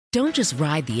Don't just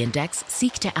ride the index,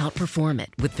 seek to outperform it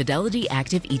with Fidelity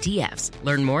Active ETFs.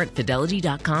 Learn more at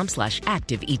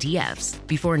fidelity.com/active ETFs.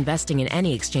 Before investing in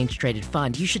any exchange-traded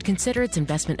fund, you should consider its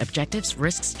investment objectives,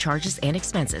 risks, charges, and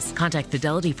expenses. Contact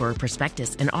Fidelity for a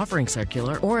prospectus, an offering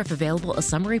circular, or if available, a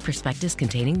summary prospectus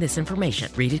containing this information.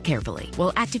 Read it carefully.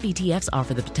 While active ETFs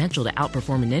offer the potential to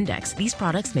outperform an index, these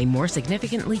products may more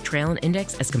significantly trail an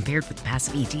index as compared with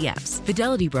passive ETFs.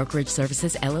 Fidelity Brokerage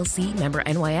Services, LLC, member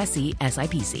NYSE,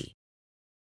 SIPC.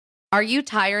 Are you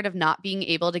tired of not being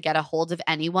able to get a hold of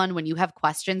anyone when you have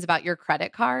questions about your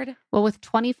credit card? Well, with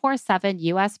 24/7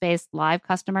 US-based live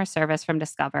customer service from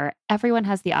Discover, everyone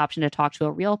has the option to talk to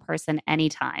a real person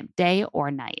anytime, day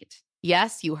or night.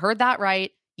 Yes, you heard that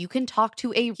right. You can talk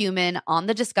to a human on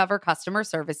the Discover customer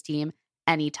service team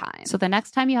anytime. So the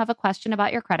next time you have a question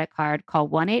about your credit card, call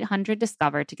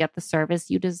 1-800-DISCOVER to get the service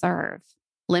you deserve.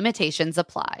 Limitations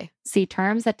apply. See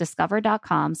terms at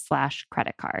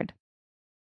discover.com/creditcard.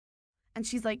 And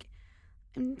she's like,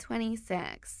 I'm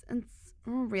 26. It's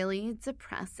really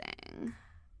depressing.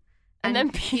 And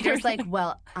then Peter's like,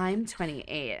 well, I'm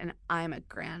 28 and I'm a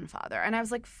grandfather. And I was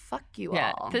like, fuck you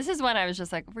all. This is when I was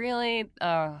just like, really?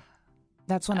 Oh.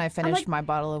 That's when I finished my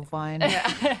bottle of wine.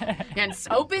 Yeah. And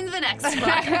open the next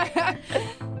one.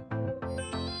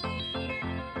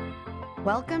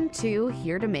 Welcome to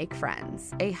Here to Make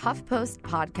Friends, a HuffPost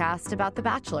podcast about the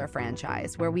Bachelor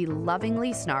franchise, where we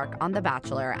lovingly snark on The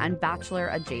Bachelor and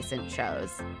Bachelor-adjacent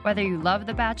shows. Whether you love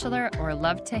The Bachelor or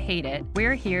love to hate it,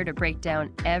 we're here to break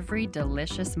down every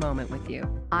delicious moment with you.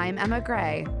 I'm Emma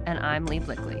Gray. And I'm Lee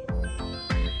Blickley.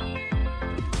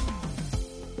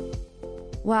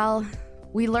 Well,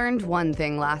 we learned one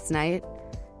thing last night.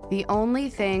 The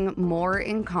only thing more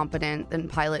incompetent than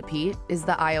Pilot Pete is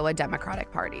the Iowa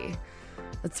Democratic Party.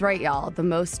 That's right, y'all. The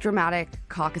most dramatic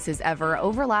caucuses ever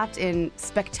overlapped in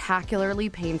spectacularly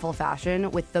painful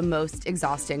fashion with the most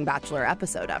exhausting Bachelor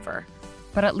episode ever.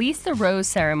 But at least the rose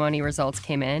ceremony results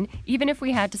came in, even if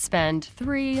we had to spend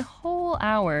 3 whole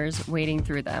hours waiting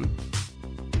through them.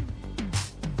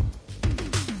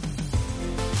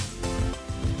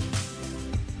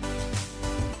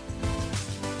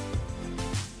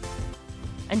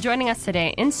 And joining us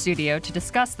today in studio to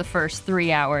discuss the first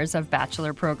 3 hours of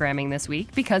Bachelor programming this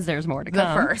week, because there's more to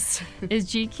come, is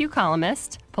GQ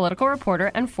columnist, political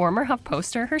reporter, and former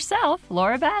HuffPoster herself,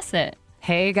 Laura Bassett.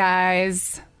 Hey,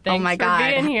 guys. Thanks oh my for God.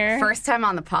 being here. First time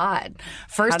on the pod.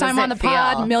 First time on the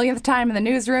pod, millionth time in the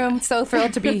newsroom. So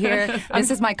thrilled to be here. This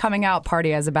is my coming out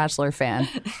party as a Bachelor fan.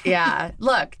 Yeah.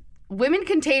 Look, women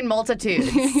contain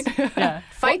multitudes. Yeah.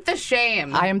 Fight the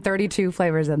shame. I am 32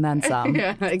 flavors and then some,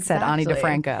 yeah, exactly. said Ani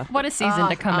DeFranco. What a season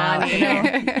to come out. You know,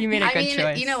 you made a good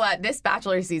choice. You know what? This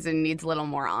Bachelor season needs a little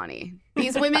more Ani.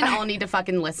 These women all need to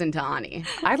fucking listen to Ani.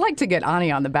 I'd like to get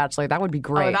Ani on The Bachelor. That would be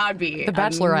great. Oh, that would be The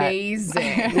Bachelorette.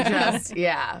 Amazing. Just,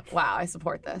 yeah. Wow, I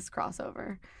support this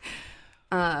crossover.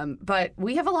 But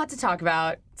we have a lot to talk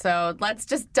about, so let's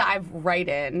just dive right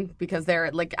in because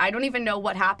I don't even know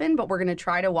what happened, but we're going to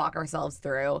try to walk ourselves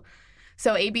through.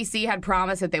 So ABC had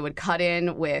promised that they would cut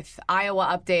in with Iowa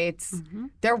updates. Mm-hmm.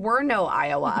 There were no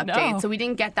Iowa updates, so we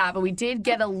didn't get that, but we did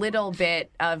get a little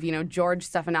bit of, George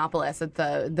Stephanopoulos at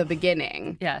the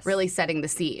beginning. Yes. Really setting the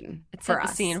scene for us.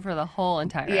 Set the scene for the whole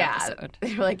entire episode.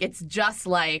 They were like, it's just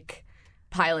like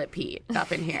Pilot Pete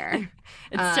up in here.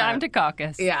 It's time to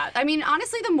caucus. Yeah. I mean,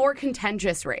 honestly, the more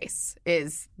contentious race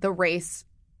is the race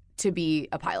to be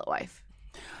a pilot wife.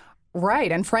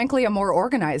 Right. And frankly, a more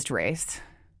organized race.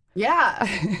 Yeah.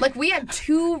 Like, we had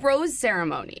 2 rose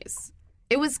ceremonies.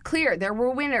 It was clear. There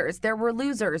were winners. There were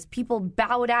losers. People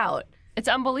bowed out. It's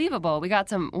unbelievable. We got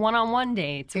some one-on-one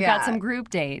dates. We got some group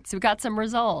dates. We got some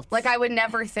results. Like, I would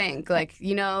never think,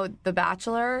 The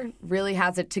Bachelor really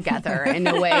has it together in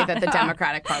a way that the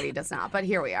Democratic Party does not. But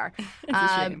here we are. It's a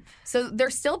shame. So they're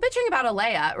still bitching about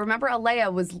Alea. Remember,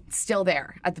 Alea was still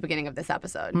there at the beginning of this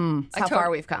episode. That's how far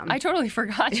we've come. I totally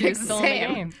forgot she was still in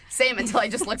the game. Same, until I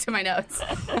just looked at my notes.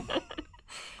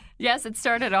 Yes, it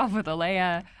started off with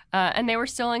Alea, and they were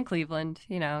still in Cleveland,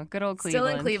 good old Cleveland. Still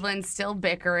in Cleveland, still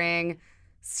bickering,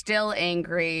 still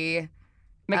angry.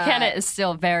 McKenna is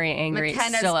still very angry,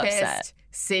 McKenna's still pissed. upset.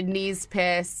 Sydney's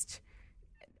pissed.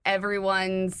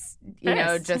 Everyone's,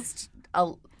 just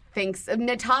thinks.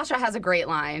 Natasha has a great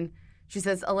line. She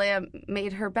says, Alea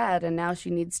made her bed, and now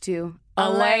she needs to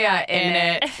Alea in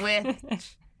it.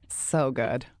 Which, so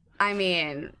good. I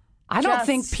mean, I don't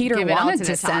think Peter wanted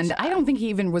to send. I don't think he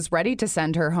even was ready to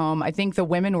send her home. I think the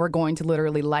women were going to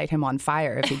literally light him on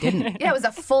fire if he didn't. Yeah, it was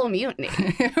a full mutiny.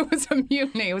 It was a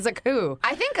mutiny. It was a coup.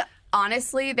 I think,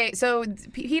 honestly,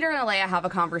 Peter and Alea have a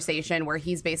conversation where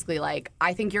he's basically like,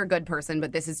 I think you're a good person,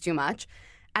 but this is too much.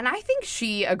 And I think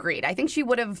she agreed. I think she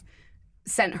would have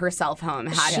sent herself home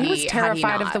had she was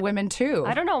terrified of the women too.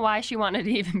 I don't know why she wanted to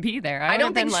even be there. I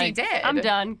don't think she did. I'm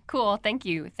done. Cool. Thank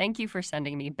you for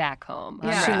sending me back home.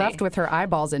 Yeah. She left with her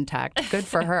eyeballs intact. Good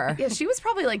for her. Yeah, she was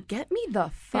probably like, get me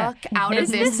the fuck out of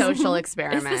this social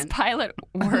experiment. Is this pilot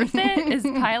worth it? Is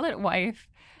pilot wife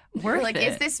worth it?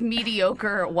 Is this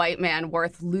mediocre white man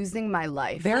worth losing my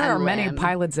life? There are many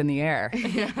pilots in the air.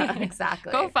 Yeah,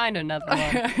 exactly. Go find another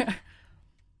one.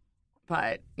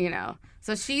 But,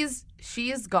 so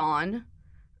she's gone,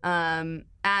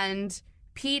 and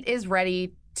Pete is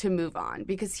ready to move on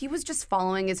because he was just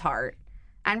following his heart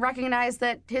and recognized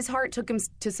that his heart took him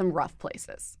to some rough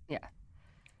places. Yeah.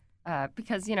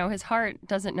 Because, his heart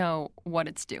doesn't know what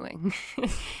it's doing.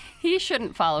 He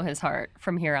shouldn't follow his heart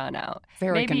from here on out.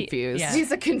 Very confused. Yeah.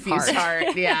 He's a confused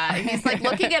heart. Yeah. He's like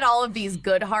looking at all of these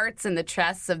good hearts in the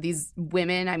chests of these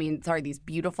women. These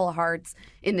beautiful hearts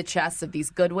in the chests of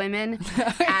these good women.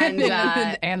 And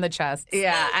the chests.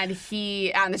 Yeah. And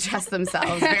the chests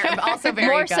themselves. Also very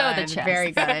More good. More so the chest.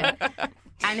 Very good.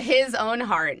 And his own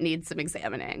heart needs some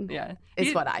examining. Yeah.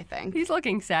 Is what I think. He's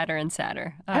looking sadder and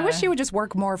sadder. I wish he would just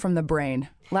work more from the brain,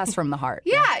 less from the heart.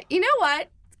 Yeah. You know what?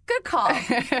 Good call.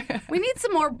 We need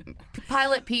some more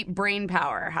Pilot Pete brain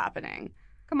power happening.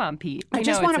 Come on, Pete. I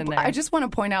just want to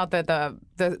point out that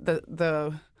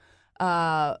the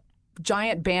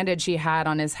giant bandage he had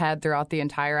on his head throughout the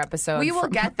entire episode. We will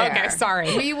get there. Okay, sorry.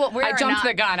 I jumped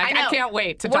the gun. I can't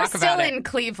wait to talk about it. We're still in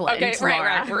Cleveland. Okay,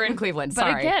 right. We're in Cleveland. But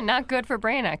sorry. Again, not good for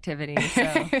brain activity.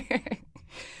 So.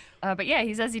 But yeah,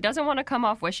 he says he doesn't want to come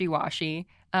off wishy-washy.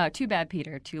 Too bad,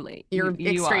 Peter. Too late. You're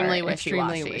extremely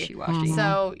wishy-washy. Mm-hmm.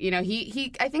 So,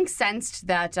 he I think sensed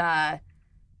that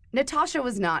Natasha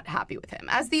was not happy with him.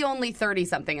 As the only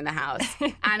 30-something in the house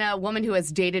and a woman who has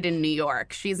dated in New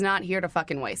York, she's not here to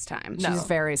fucking waste time. She's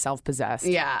very self-possessed.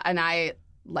 Yeah, and I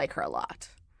like her a lot.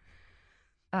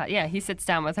 Yeah, he sits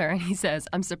down with her and he says,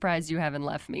 I'm surprised you haven't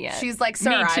left me yet. She's like,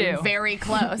 sir, I'm very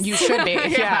close. You should be.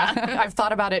 Yeah. I've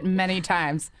thought about it many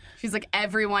times. She's like,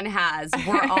 everyone has.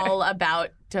 We're all about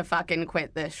to fucking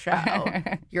quit this show.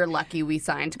 You're lucky we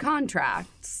signed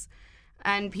contracts.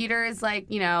 And Peter is like,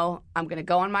 I'm going to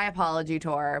go on my apology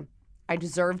tour. I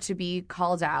deserve to be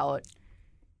called out.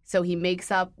 So he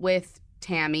makes up with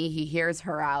Tammy. He hears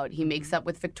her out. He makes up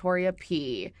with Victoria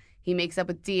P. He makes up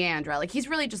with Deandra. Like, he's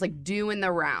really just, like, doing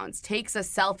the rounds. Takes a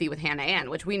selfie with Hannah Ann,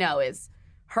 which we know is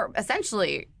her,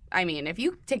 essentially, if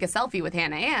you take a selfie with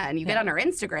Hannah Ann, you get on her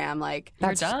Instagram, like...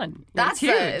 You're done. That's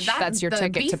huge. That's your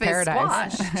ticket to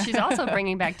paradise. She's also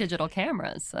bringing back digital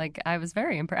cameras. Like, I was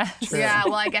very impressed. True. Yeah,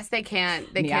 well, I guess they can't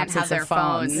have their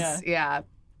phones. Yeah.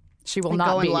 She will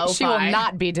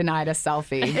not be denied a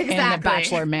selfie in the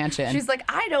Bachelor Mansion. She's like,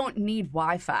 I don't need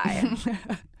Wi-Fi.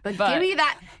 But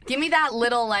give me that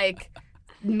little, like,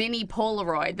 mini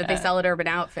Polaroid that they sell at Urban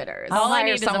Outfitters. I'll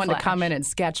hire someone to come in and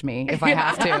sketch me if I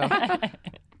have to.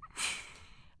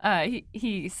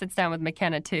 He sits down with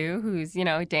McKenna, too, who's,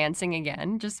 dancing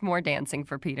again. Just more dancing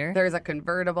for Peter. There's a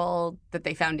convertible that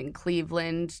they found in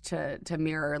Cleveland to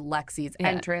mirror Lexi's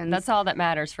entrance. That's all that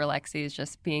matters for Lexi is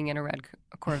just being in a red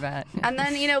Corvette. And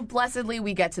then, blessedly,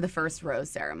 we get to the first rose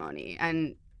ceremony.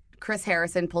 And Chris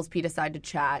Harrison pulls Pete aside to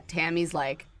chat. Tammy's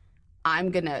like,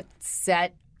 I'm going to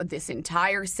set this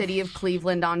entire city of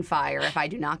Cleveland on fire if I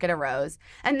do not get a rose.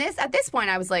 And at this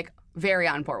point, I was like very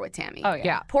on board with Tammy. Oh,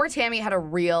 yeah. Poor Tammy had a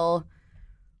real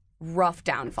rough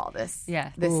downfall this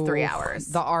 3 hours.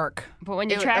 The arc. But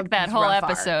when you track that whole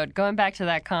episode, going back to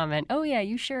that comment, oh, yeah,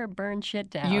 you sure burned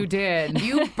shit down. You did.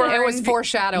 You burned it was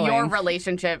foreshadowing. Your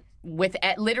relationship with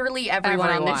literally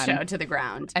everyone on this show to the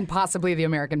ground. And possibly the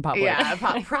American public. Yeah,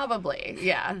 probably.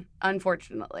 Yeah,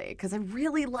 unfortunately. Because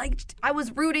I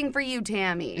was rooting for you,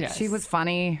 Tammy. Yes. She was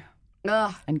funny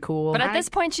and cool. But at this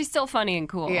point, she's still funny and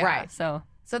cool. Yeah. Right.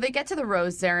 So they get to the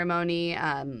rose ceremony.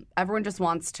 Everyone just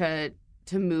wants to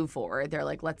move forward. They're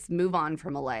like, let's move on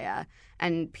from Alea.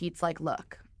 And Pete's like,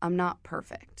 look, I'm not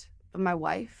perfect. But my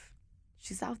wife,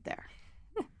 she's out there.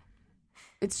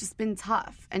 It's just been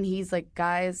tough. And he's like,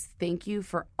 guys, thank you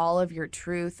for all of your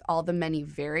truth, all the many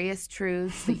various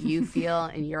truths that you feel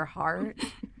in your heart.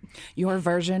 Your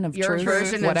version of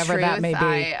truth, whatever that may be.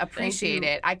 I appreciate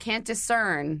it. I can't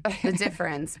discern the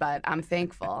difference, but I'm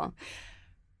thankful.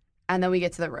 And then we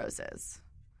get to the roses.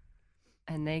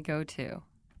 And they go to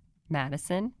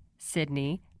Madison,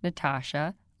 Sydney,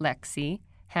 Natasha, Lexi,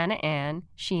 Hannah Ann,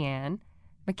 Sheann,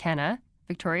 McKenna,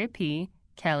 Victoria P.,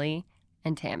 Kelly,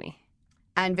 and Tammy.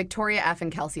 And Victoria F. and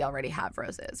Kelsey already have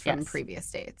roses from previous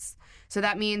dates. So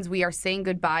that means we are saying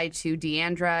goodbye to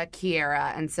Deandra,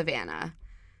 Kiera, and Savannah.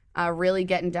 Really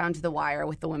getting down to the wire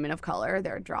with the women of color.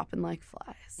 They're dropping like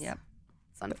flies. Yep.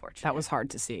 unfortunate. That was hard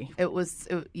to see.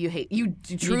 You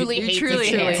truly hate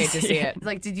to see it.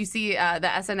 Like, did you see the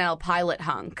SNL pilot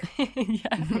hunk? Yeah,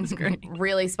 it was great.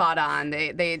 Really spot on.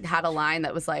 They had a line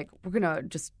that was like,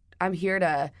 I'm here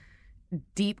to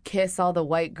deep kiss all the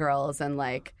white girls and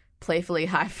like playfully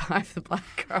high five the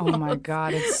black girls. Oh my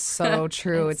God, it's so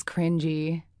true. It's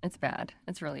cringy. It's bad.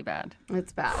 It's really bad.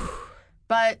 It's bad.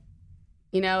 But,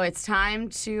 it's time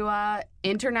to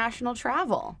international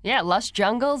travel. Yeah, lush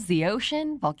jungles, the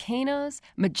ocean, volcanoes,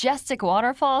 majestic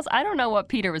waterfalls. I don't know what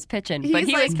Peter was pitching, but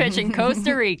he was pitching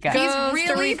Costa Rica. He's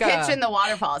really pitching the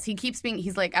waterfalls.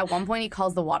 He's like, at one point he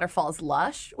calls the waterfalls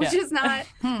lush, which is not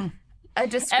a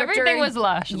descriptor. Everything was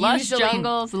lush. Lush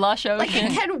jungles, lush ocean. Like,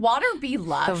 can water be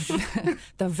lush?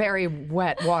 The very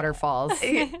wet waterfalls.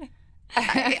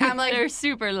 I'm like, they're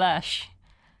super lush.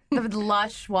 The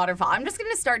lush waterfall. I'm just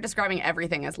going to start describing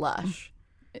everything as lush.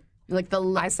 Like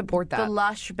I support that. The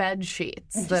lush bed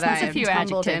sheets that I've a few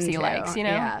tumbled adjectives into. He likes,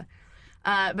 Yeah.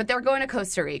 But they're going to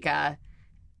Costa Rica,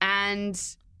 and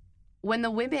when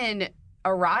the women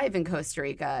arrive in Costa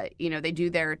Rica, they do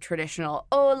their traditional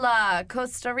 "Hola,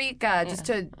 Costa Rica," just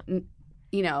to,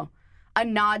 a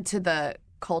nod to the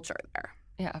culture there.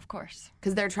 Yeah, of course.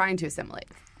 Because they're trying to assimilate.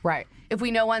 Right. If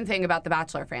we know one thing about the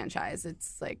Bachelor franchise,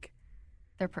 it's like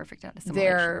they're perfect at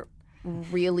assimilation. They're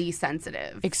really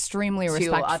sensitive, extremely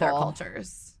respectful to other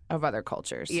cultures. Of other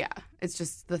cultures. Yeah, it's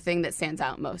just the thing that stands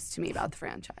out most to me about the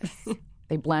franchise.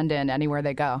 They blend in anywhere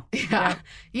they go. Yeah.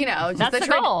 Just that's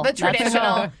the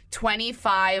traditional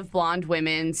 25 blonde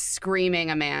women screaming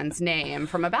a man's name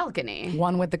from a balcony.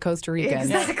 One with the Costa Rican.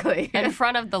 Exactly. In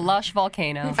front of the lush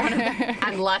volcano.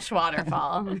 And lush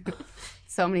waterfall.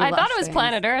 So many I thought it was things.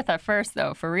 Planet Earth at first,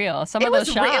 though, for real. Some of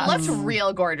those shots. It looked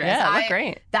real gorgeous. Yeah, it looked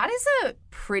great. That is a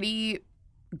pretty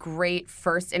great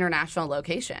first international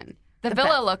location. The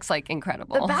villa looks like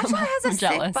incredible. The Bachelor has a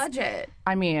jealous. sick budget.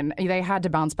 I mean, they had to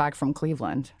bounce back from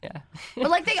Cleveland. Yeah.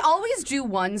 But like they always do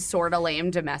one sort of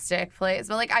lame domestic place.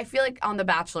 But like I feel like on The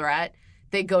Bachelorette,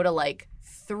 they go to like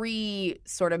 3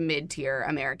 sort of mid-tier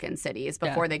American cities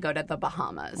before they go to the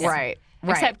Bahamas. Yeah. Right.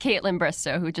 Except Caitlin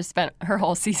Bristow, who just spent her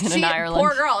whole season in Ireland.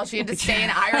 Poor girl. She had to stay in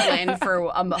Ireland for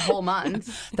a whole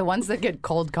month. The ones that get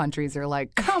cold countries are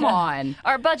like, come on.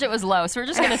 Our budget was low, so we're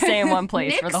just going to stay in one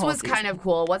place for the whole season. Nick's was kind of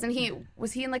cool. Wasn't he?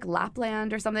 Was he in like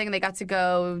Lapland or something? And they got to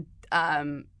go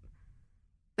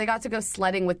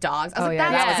sledding with dogs. I was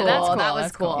that's cool. That's cool. That was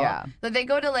that's cool. Yeah. But they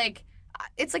go to like,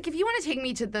 it's like if you want to take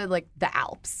me to the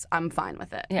Alps, I'm fine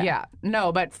with it. Yeah.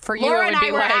 No, but for you, Laura it would and be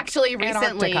I were like actually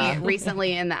Antarctica.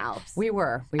 recently in the Alps. We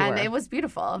were. And it was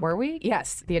beautiful. Were we?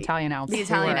 Yes, the Italian Alps. The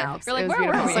Italian Alps. You're like, it was where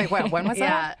were beautiful. we? I was like, when was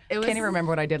that? It was. Can't even remember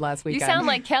what I did last You weekend. sound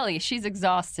like Kelly. She's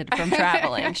exhausted from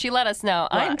traveling. She let us know.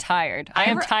 I'm tired. I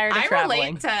am tired of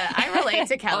traveling. I relate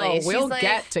to Kelly. Oh, we'll She's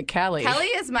get to Kelly. Kelly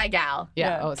is my gal.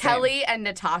 Yeah. Oh, same. Kelly and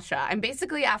Natasha. I'm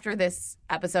basically after this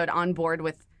episode on board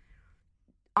with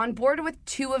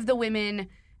 2 of the women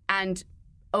and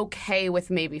okay with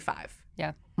maybe 5.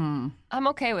 Yeah. I'm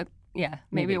okay with,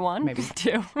 maybe 1. maybe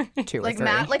 2. 2 or Like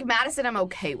 3. like Madison, I'm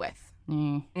okay with.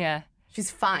 Yeah. She's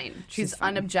fine. She's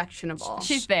unobjectionable.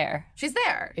 She's there. She's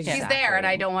there. She's Exactly. there, and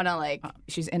I don't want to like.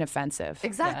 She's inoffensive.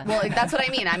 Exactly. Well, that's what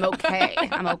I mean. I'm okay.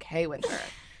 I'm okay with her.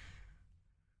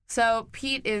 So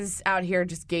Pete is out here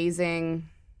just gazing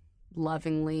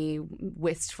lovingly,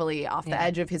 wistfully off the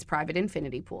edge of his private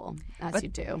infinity pool, as you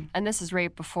do. And this is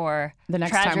right before the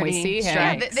next time we see him.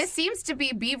 Yeah, this seems to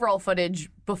be B-roll footage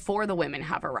before the women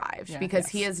have arrived because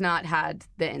he has not had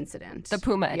the incident. The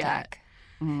Puma yet. attack.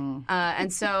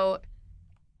 And so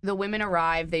the women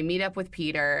arrive, they meet up with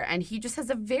Peter, and he just has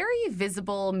a very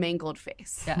visible mangled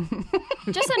face. Yeah.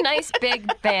 Just a nice big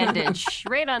bandage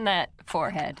right on that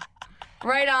forehead.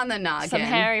 Right on the noggin. Some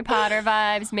Harry Potter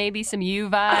vibes, maybe some you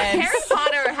vibes. Harry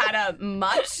Potter had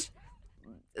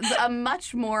a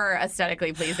much more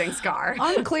aesthetically pleasing scar.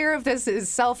 Unclear if this is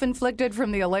self-inflicted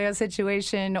from the Alea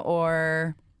situation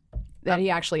or that he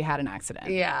actually had an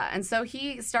accident. Yeah, and so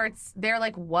they're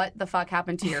like, what the fuck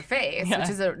happened to your face? Which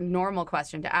is a normal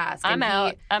question to ask. I'm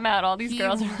out. All these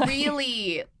girls are like...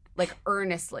 really, like,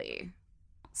 earnestly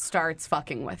starts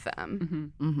fucking with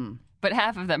them. Mm-hmm. But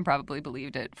half of them probably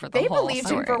believed it for the whole story. They believed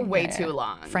him for way too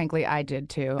long. Frankly, I did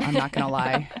too. I'm not going to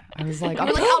lie. I was like, a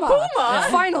Puma! Yeah.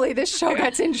 Finally, this show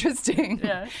gets interesting.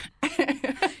 Yeah.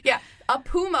 Yeah, a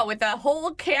Puma with a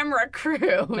whole camera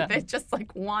crew that just,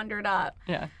 like, wandered up.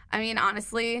 Yeah. I mean,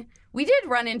 honestly, we've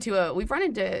run into a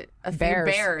few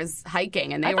bears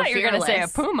hiking, and they were fearless. I thought you were going to say a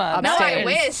Puma. No,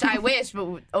 I wish,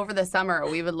 but over the summer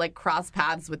we would like cross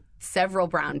paths with several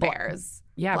brown bears.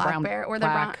 Yeah, black brown bear or the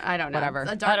black, brown. I don't know. Whatever.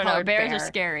 A I don't know. Bears bear. are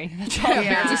scary.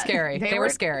 Bears are scary. They were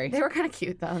scary. They were kind of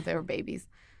cute though. They were babies.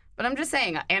 But I'm just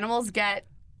saying, animals get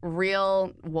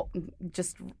real,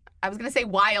 I was going to say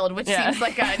wild, which seems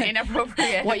like an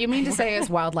inappropriate. What you mean to say is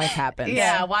wildlife happens.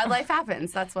 Yeah, wildlife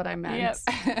happens. That's what I meant.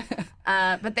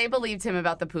 Yep. But they believed him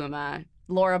about the puma.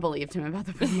 Laura believed him about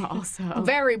the puma also.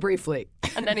 Very briefly.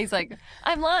 And then he's like,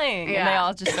 I'm lying. Yeah. And they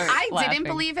all just start laughing. Didn't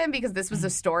believe him because this was a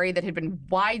story that had been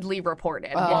widely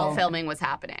reported while filming was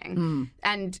happening.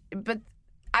 But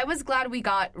I was glad we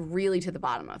got really to the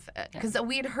bottom of it. Because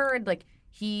we had heard, like,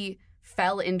 he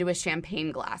fell into a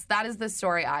champagne glass. That is the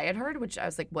story I had heard, which I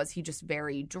was like, was he just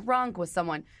very drunk?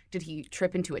 Did he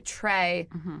trip into a tray?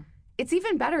 Mm-hmm. It's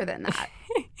even better than that.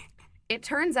 It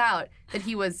turns out that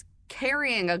he was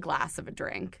carrying a glass of a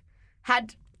drink,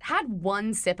 had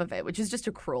one sip of it, which is just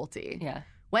a cruelty. Yeah.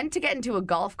 Went to get into a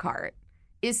golf cart,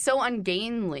 is so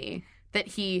ungainly that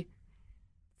he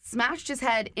smashed his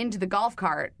head into the golf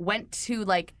cart, went to,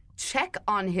 like, check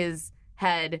on his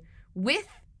head with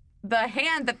the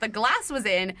hand that the glass was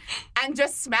in, and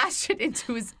just smashed it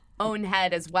into his own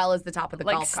head as well as the top of the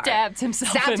golf cart. Stabbed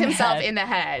himself in the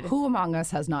head. Who among us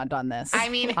has not done this? I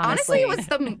mean, honestly, it was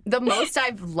the most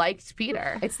I've liked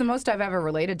Peter. It's the most I've ever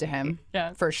related to him.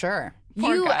 Yeah. For sure.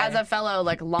 You, as a fellow,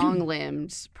 like,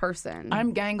 long-limbed person.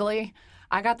 I'm gangly.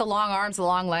 I got the long arms, the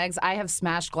long legs. I have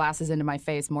smashed glasses into my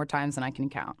face more times than I can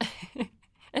count.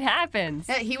 It happens.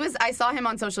 Yeah, I saw him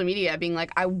on social media being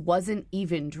like, I wasn't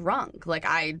even drunk. Like,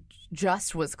 I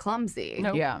just was clumsy.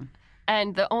 Nope. Yeah.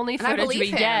 And the only footage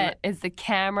we get is the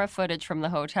camera footage from the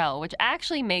hotel, which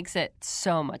actually makes it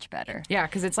so much better. Yeah,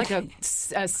 because it's like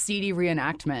a seedy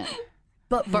reenactment.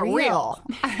 But real.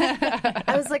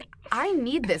 I was like, I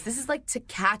need this. This is like To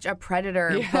Catch a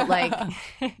Predator, but like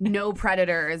no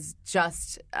predator is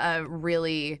just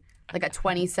really like a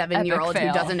 27-year-old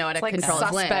who doesn't know how to control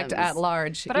his limbs. Suspect at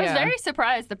large. But I was very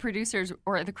surprised the producers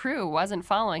or the crew wasn't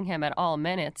following him at all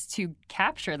minutes to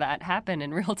capture that happen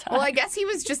in real time. Well, I guess he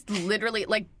was just literally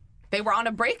like, they were on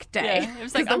a break day. Yeah, it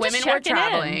was like, the women were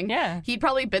traveling. Yeah. He'd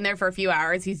probably been there for a few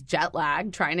hours. He's jet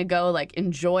lagged, trying to go like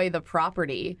enjoy the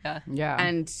property. Yeah.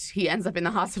 And he ends up in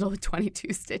the hospital with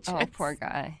 22 stitches. Oh, poor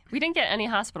guy. We didn't get any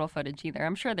hospital footage either.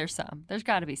 I'm sure there's some. There's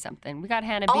got to be something. We got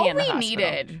Hannah B in the hospital. All we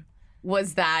needed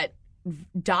was that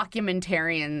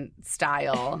documentarian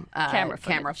style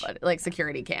camera footage, like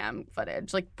security cam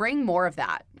footage. Like, bring more of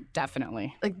that.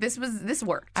 Definitely. Like, this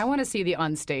worked. I want to see the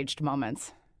unstaged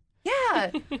moments. Yeah.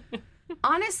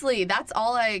 Honestly, that's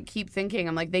all I keep thinking.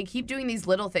 I'm like, they keep doing these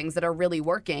little things that are really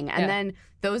working, and then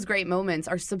those great moments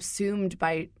are subsumed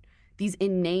by these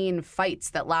inane fights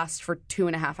that last for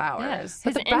 2.5 hours.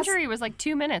 His injury was like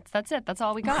 2 minutes. That's it. That's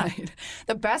all we got. Right.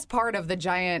 The best part of the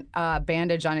giant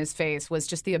bandage on his face was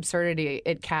just the absurdity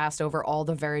it cast over all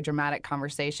the very dramatic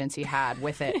conversations he had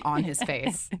with it on his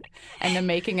face. And the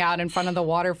making out in front of the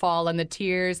waterfall and the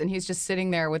tears. And he's just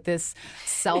sitting there with this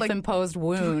self-imposed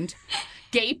wound.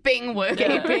 Gaping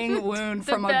wound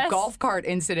from a golf cart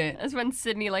incident. That's when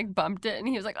Sydney like bumped it and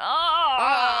he was like,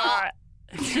 oh!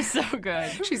 It's just so good.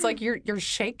 She's like, you're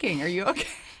shaking. Are you okay?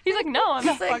 He's like, no, I'm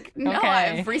not like, no, okay.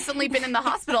 I've recently been in the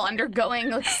hospital undergoing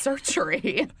like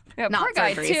surgery. Yeah, not poor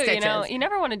guy surgery, too. stitches. You know, you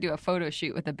never want to do a photo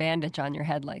shoot with a bandage on your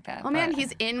head like that. Oh man,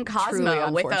 he's in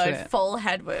Cosmo with a full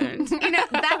head wound. You know,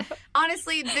 that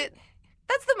honestly,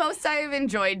 that's the most I've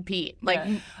enjoyed Pete. Like,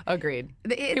 agreed.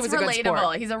 It's he was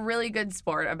relatable. He's a really good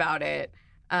sport about it.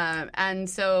 And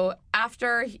so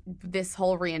after this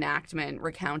whole reenactment,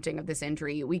 recounting of this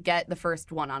injury, we get the first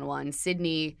one-on-one.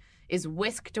 Sydney is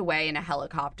whisked away in a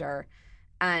helicopter,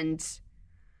 and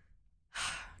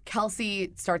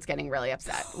Kelsey starts getting really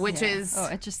upset, which is... Oh,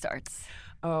 it just starts.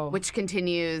 Oh. Which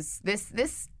continues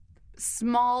this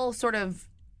small sort of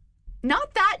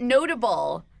not that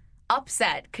notable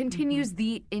upset continues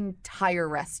the entire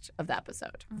rest of the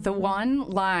episode. The one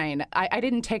line, I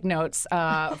didn't take notes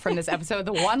from this episode.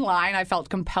 The one line I felt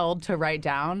compelled to write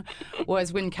down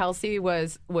was when Kelsey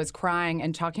was crying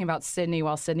and talking about Sydney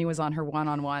while Sydney was on her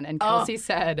one-on-one. And Kelsey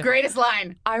said... Greatest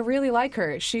line. I really like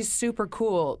her. She's super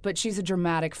cool, but she's a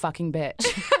dramatic fucking bitch.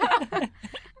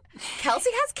 Kelsey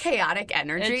has chaotic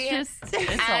energy, it's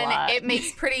and it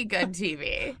makes pretty good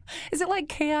TV. Is it like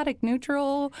chaotic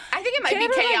neutral? I think it might be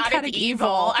chaotic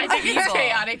evil. I think it's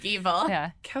chaotic evil.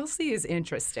 Yeah. Kelsey is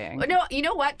interesting. No, you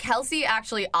know what? Kelsey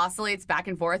actually oscillates back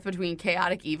and forth between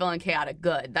chaotic evil and chaotic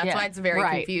good. That's why it's very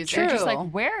confusing. True. You're just like,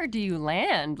 where do you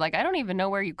land? Like, I don't even know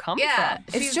where you come from.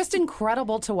 It's just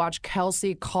incredible to watch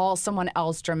Kelsey call someone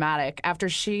else dramatic after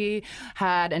she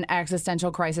had an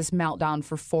existential crisis meltdown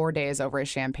for 4 days over a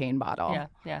champagne bottle.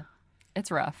 Yeah. It's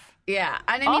rough. Yeah.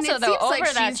 And I mean, also, it though, seems over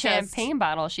like that she's champagne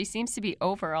bottle, she seems to be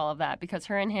over all of that because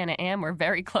her and Hannah Ann were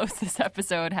very close this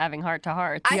episode, having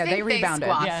heart-to-hearts. I think they rebounded.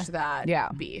 squashed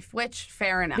that beef, which,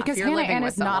 fair enough. Because You're Hannah living Ann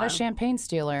with is not a someone. champagne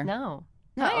stealer. No.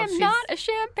 No, I am she's- not a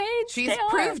champagne She's stealer.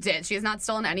 proved it. She has not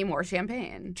stolen any more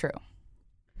champagne. True.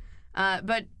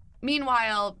 But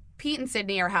meanwhile, Pete and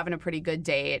Sydney are having a pretty good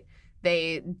date.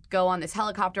 They go on this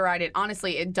helicopter ride.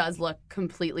 Honestly, it does look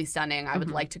completely stunning. I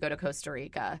would like to go to Costa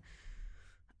Rica.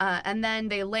 And then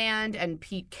they land, and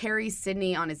Pete carries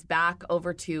Sydney on his back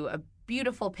over to a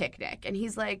beautiful picnic. And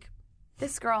he's like,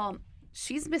 this girl,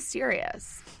 she's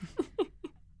mysterious.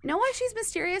 You know why she's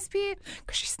mysterious, Pete?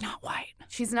 Because she's not white.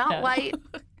 She's not white,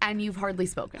 and you've hardly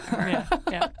spoken to her.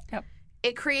 Yep.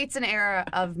 It creates an air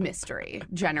of mystery,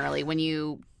 generally, when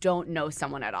you don't know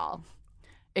someone at all.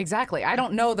 Exactly. I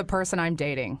don't know the person I'm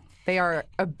dating. They are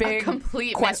a big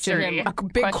complete question, mystery. a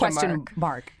big question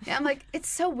mark. Yeah, I'm like, it's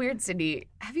so weird, Sydney.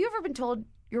 Have you ever been told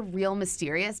you're real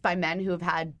mysterious by men who have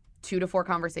had 2 to 4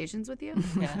 conversations with you?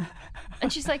 Yeah.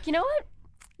 And she's like, you know what?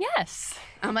 Yes.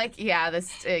 I'm like, yeah,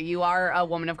 this you are a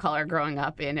woman of color growing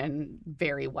up in a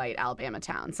very white Alabama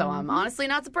town, so I'm honestly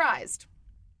not surprised.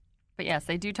 But yes,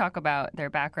 they do talk about their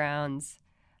backgrounds.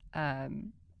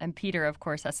 And Peter, of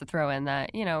course, has to throw in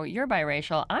that, you're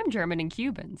biracial. I'm German and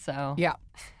Cuban, so. Yeah.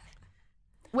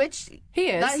 Which he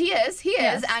is. He is.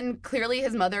 Yes. And clearly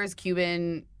his mother's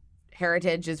Cuban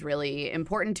heritage is really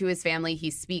important to his family.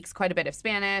 He speaks quite a bit of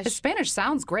Spanish. His Spanish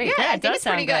sounds great. Yeah, I it think does it's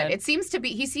pretty sound good. good. It seems to be.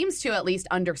 He seems to at least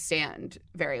understand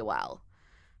very well.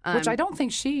 Which I don't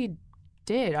think she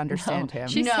did understand him.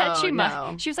 She said she must.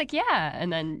 No. She was like, yeah.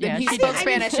 And then, yeah. he she spoke did.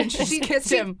 Spanish and she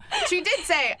kissed him. She did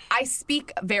say, "I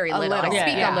speak very little. little. I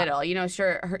speak Yeah. a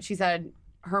little." She said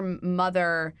her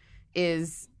mother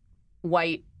is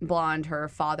white, blonde. Her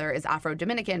father is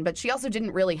Afro-Dominican, but she also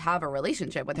didn't really have a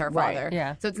relationship with her Right. father.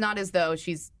 Yeah. So it's not as though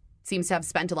seems to have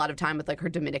spent a lot of time with like her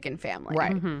Dominican family.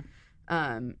 Right.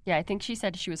 Yeah, I think she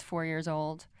said she was 4 years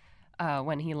old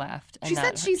when he left. And She said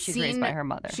that she's raised by her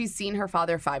mother. She's seen her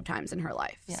father 5 times in her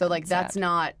life. Yeah, so like that's sad.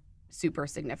 not super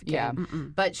significant. Yeah.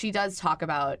 But she does talk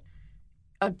about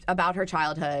her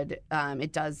childhood.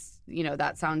 It does,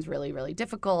 that sounds really, really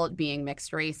difficult being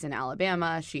mixed race in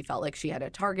Alabama. She felt like she had a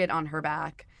target on her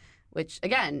back, which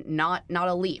again, not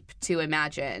a leap to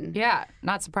imagine. Yeah,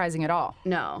 not surprising at all.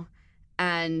 No.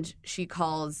 And she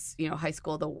calls, high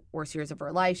school the worst years of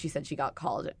her life. She said she got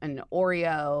called an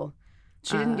Oreo.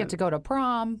 She didn't get to go to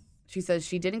prom. She says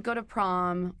she didn't go to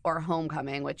prom or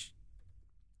homecoming, which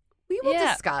we will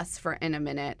discuss in a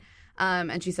minute.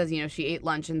 And she says, she ate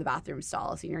lunch in the bathroom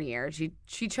stall senior year.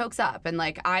 She chokes up. And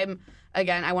I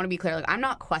want to be clear, I'm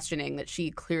not questioning that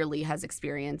she clearly has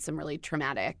experienced some really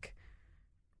traumatic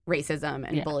racism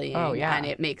and bullying. Oh, yeah. And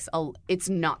it's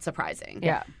not surprising.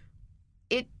 Yeah.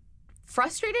 It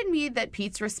frustrated me that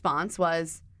Pete's response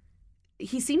was,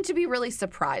 he seemed to be really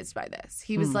surprised by this.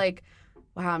 He was like,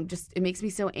 wow, it makes me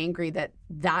so angry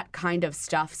that kind of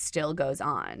stuff still goes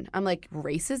on. I'm like,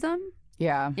 racism?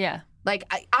 Yeah. Yeah. Like,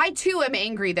 I too am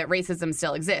angry that racism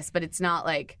still exists, but it's not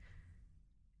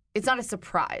it's not a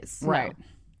surprise. Right. No.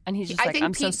 And he's just I like, think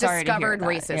I'm so Pete sorry to hear discovered that.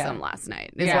 racism Yeah. last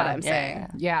night, is what I'm saying. Yeah.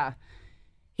 Yeah.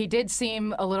 He did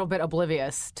seem a little bit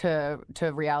oblivious to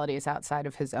realities outside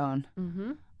of his own.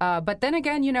 Mm-hmm. But then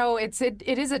again,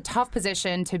 it is a tough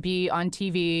position to be on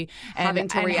TV and Having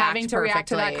to react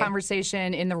to that perfectly.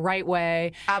 conversation in the right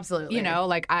way. Absolutely.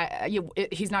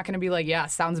 He's not going to be like, yeah,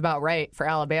 sounds about right for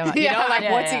Alabama.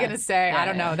 Yeah. What's he going to say? I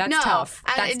don't know. That's tough.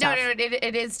 That's tough. No,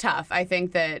 it is tough. I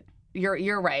think that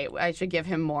you're right. I should give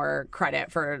him more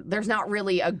credit for. There's not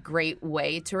really a great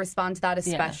way to respond to that,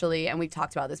 especially, and we've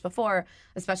talked about this before,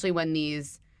 especially when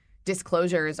these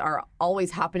disclosures are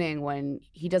always happening when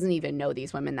he doesn't even know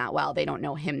these women that well. They don't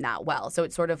know him that well. So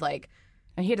it's sort of like,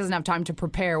 and he doesn't have time to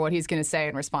prepare what he's going to say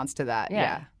in response to that.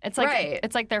 Yeah. It's like Right.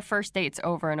 It's like their first dates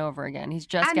over and over again. He's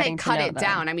just and getting they cut to know it them.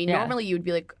 down. I mean, Yeah. normally you'd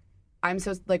be like, I'm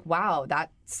so like, wow, that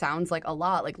sounds like a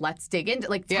lot. Like, let's dig into,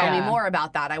 tell me more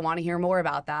about that. I want to hear more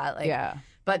about that. Yeah.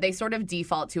 But they sort of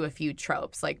default to a few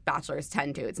tropes, like bachelors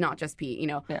tend to. It's not just Pete,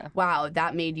 wow,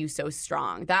 that made you so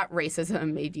strong. That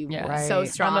racism made you so Right.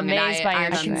 strong. I'm amazed by your I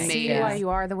can strength. see Yeah. why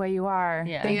you are the way you are.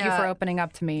 Yeah. Thank you Yeah. for opening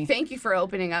up to me. Thank you for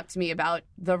opening up to me about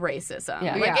the racism.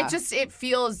 Yeah. Like Yeah. it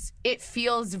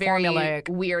feels very Formulaic.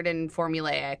 weird and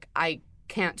formulaic. I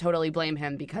can't totally blame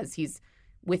him because he's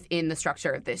within the structure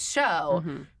of this show.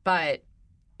 Mm-hmm. But,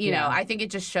 Yeah. I think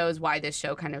it just shows why this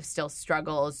show kind of still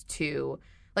struggles to,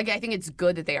 I think it's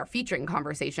good that they are featuring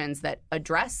conversations that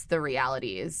address the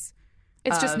realities.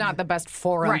 It's just not the best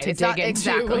forum Right, to it's dig not- into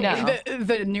exactly. No.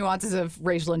 the nuances of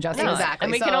racial injustice. Exactly.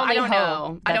 And we so can only I don't hope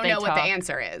know. I that don't they know what the talk.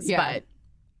 answer is, Yeah. but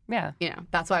Yeah. You know,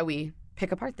 that's why we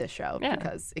pick apart this show,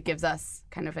 because it gives us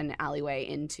kind of an alleyway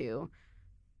into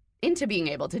being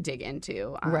able to dig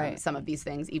into some of these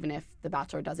things, even if The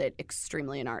Bachelor does it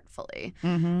extremely inartfully.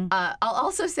 Mm-hmm. I'll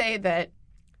also say that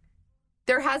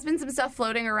there has been some stuff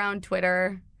floating around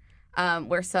Twitter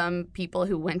where some people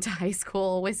who went to high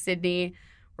school with Sydney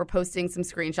were posting some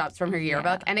screenshots from her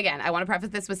yearbook. And again, I want to preface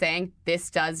this with saying this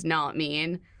does not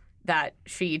mean that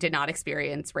she did not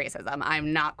experience racism.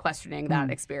 I'm not questioning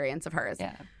that experience of hers.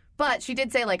 Yeah. But she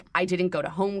did say, like, I didn't go to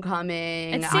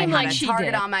homecoming. It I seemed had like a she target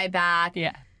did. on my back.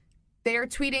 Yeah. They're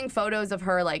tweeting photos of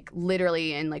her, like,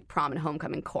 literally in, like, prom and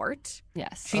homecoming court.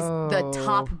 Yes. She's the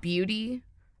top beauty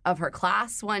of her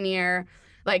class one year.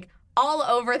 Like, all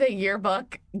over the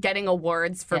yearbook getting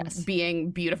awards for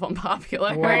being beautiful and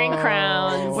popular. Wearing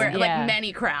crowns. Like,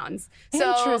 many crowns.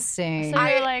 Interesting. So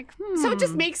you're like, So it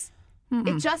just makes...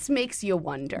 It just makes you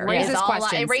wonder. Raises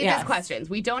questions. It raises Yes. questions.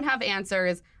 We don't have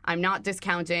answers. I'm not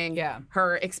discounting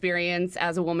her experience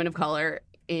as a woman of color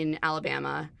in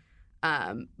Alabama.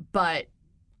 But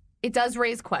it does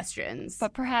raise questions.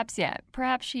 But perhaps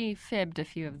she fibbed a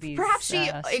few of these. Perhaps she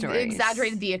stories.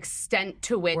 exaggerated the extent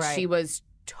to which she was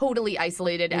totally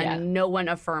isolated and no one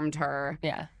affirmed her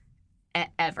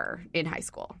ever in high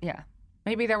school. Yeah.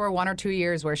 Maybe there were 1 or 2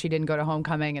 years where she didn't go to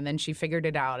homecoming and then she figured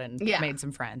it out and made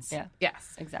some friends. Yeah.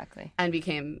 Yes. Exactly. And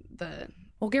became the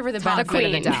We'll give her the top benefit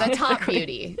of the doubt. The top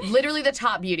beauty. Literally the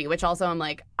top beauty, which also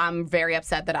I'm very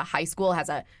upset that a high school has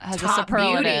a top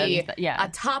beauty. Yeah. A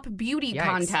top beauty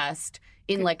contest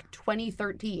in like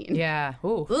 2013. Yeah.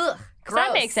 Ooh. Ugh. Gross.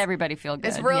 That makes everybody feel good.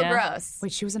 It's real gross.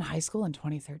 Wait, she was in high school in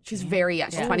 2013? She's very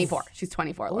young. She's 24. She's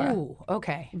 24, Laura. Ooh,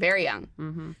 okay. Very young.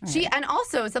 Mm-hmm. And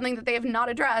also something that they have not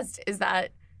addressed is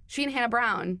that she and Hannah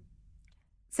Brown,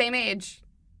 same age,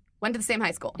 went to the same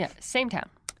high school. Yeah, same town.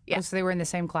 Yeah. Oh, so they were in the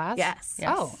same class? Yes.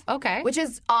 Oh, okay. Which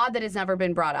is odd that it's never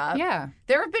been brought up. Yeah.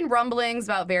 There have been rumblings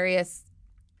about various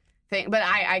things, but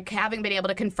I haven't been able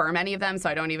to confirm any of them, so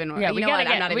I don't even. Yeah,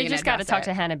 we just got to talk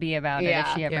to Hannah B about it if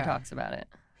she ever talks about it.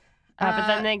 But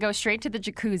then they go straight to the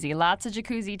jacuzzi. Lots of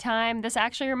jacuzzi time. This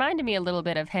actually reminded me a little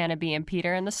bit of Hannah B and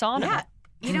Peter in the sauna. Yeah.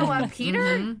 You know what?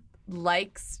 Peter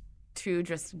likes to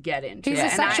just get into it.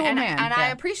 He's a sexual man. And I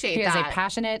appreciate that. He is a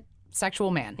passionate sexual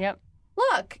man. Yep.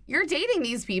 Look, you're dating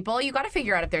these people. You got to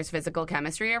figure out if there's physical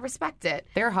chemistry. I respect it.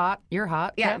 They're hot. You're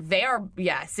hot. Yeah, they are.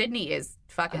 Yeah, Sydney is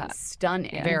fucking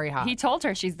stunning. Yeah. Very hot. He told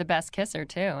her she's the best kisser,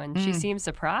 too, and she seemed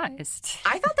surprised.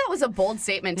 I thought that was a bold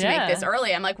statement to make this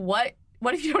early. I'm like, what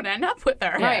if you don't end up with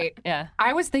her? Right. Yeah.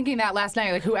 I was thinking that last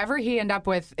night. Like, whoever he ended up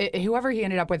with,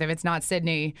 if it's not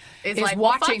Sydney, is like,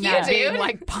 watching well, that, you, being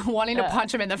like wanting to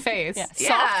punch him in the face. Yeah.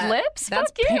 Soft lips?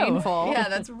 That's Fuck you. painful. Yeah,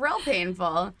 that's real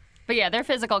painful. But yeah, their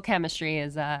physical chemistry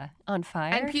is on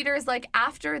fire. And Peter's like,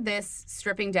 after this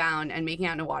stripping down and making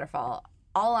out in a waterfall,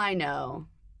 all I know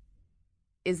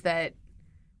is that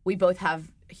we both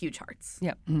have huge hearts.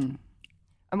 Yep. And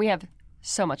we have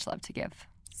so much love to give.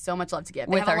 So much love to give.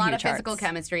 They With have a our lot of huge physical hearts.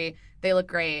 chemistry. They look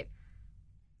great.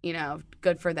 You know,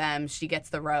 good for them. She gets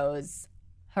the rose.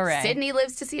 Hooray. Sydney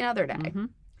lives to see another day.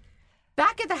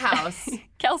 Back at the house,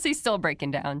 Kelsey's still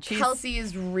breaking down. Kelsey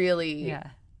is really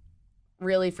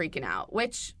freaking out,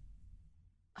 which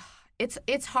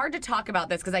it's hard to talk about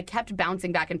this because I kept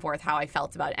bouncing back and forth how I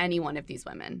felt about any one of these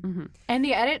women. And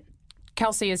the edit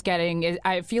Kelsey is getting,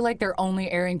 I feel like they're only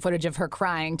airing footage of her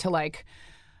crying to like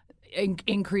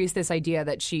increase this idea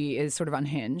that she is sort of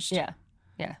unhinged. Yeah.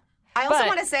 Yeah. I also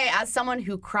want to say, as someone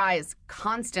who cries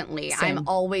constantly, I'm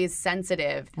always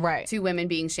sensitive to women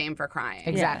being shamed for crying.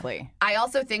 Exactly. I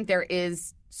also think there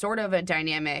is sort of a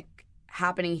dynamic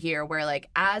happening here where, like,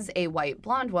 as a white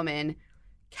blonde woman,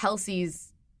 Kelsey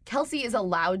is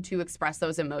allowed to express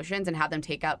those emotions and have them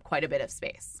take up quite a bit of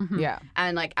space. Yeah.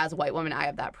 And, like, as a white woman, I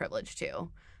have that privilege too.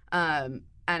 And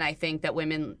I think that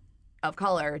women of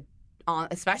color,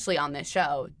 especially on this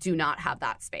show, do not have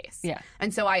that space. Yeah.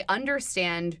 And so I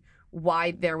understand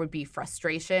why there would be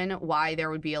frustration, why there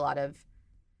would be a lot of,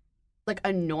 like,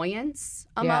 annoyance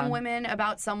among women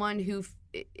about someone who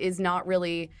is not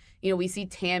really, you know, we see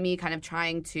Tammy kind of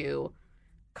trying to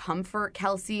comfort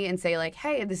Kelsey and say, like,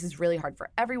 hey, this is really hard for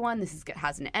everyone. This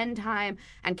has an end time.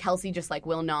 And Kelsey just, like,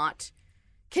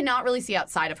 cannot really see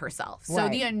outside of herself. So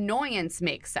the annoyance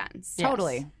makes sense.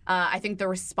 Totally. I think the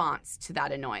response to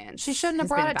that annoyance She shouldn't have has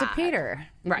brought been it to bad. Peter.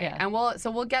 Right. Yeah. And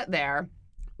we'll get there.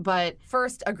 But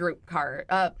first a group card.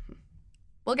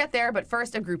 We'll get there, but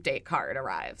first a group date card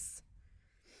arrives.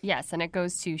 Yes, and it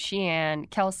goes to Sheehan,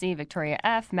 Kelsey, Victoria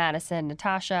F, Madison,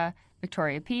 Natasha,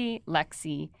 Victoria P,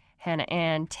 Lexi, Hannah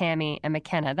Ann, Tammy, and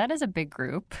McKenna. That is a big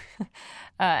group.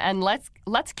 And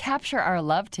let's capture our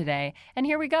love today. And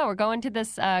here we go. We're going to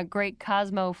this great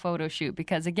Cosmo photo shoot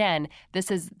because, again, this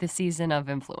is the season of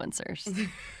influencers.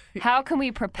 How can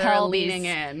we propel these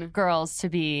girls to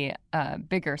be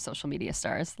bigger social media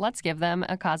stars? Let's give them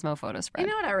a Cosmo photo spread.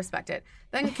 You know what? I respect it.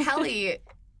 Then Kelly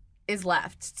is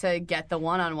left to get the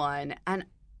one-on-one. And,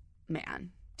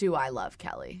 man, do I love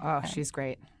Kelly. Oh, she's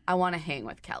great. I want to hang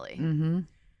with Kelly. Mm-hmm.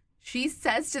 She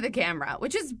says to the camera,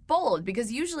 which is bold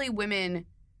because usually women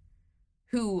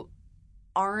who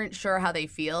aren't sure how they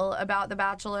feel about The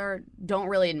Bachelor don't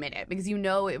really admit it because you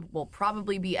know it will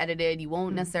probably be edited. You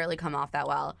won't necessarily come off that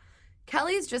well.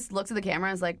 Kelly's just looks at the camera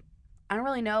and is like, I don't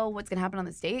really know what's going to happen on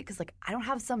this date because like I don't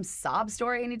have some sob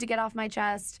story I need to get off my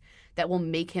chest that will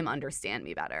make him understand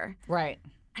me better. Right.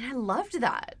 And I loved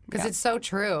that. Because it's so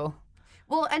true.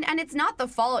 Well, and it's not the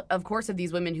fault, of course, of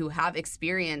these women who have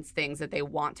experienced things that they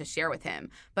want to share with him.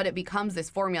 But it becomes this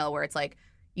formula where it's like,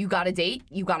 you got to date,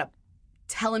 you got to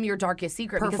tell him your darkest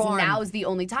secret. Because now is the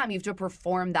only time you have to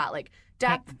perform that, like,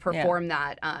 depth, perform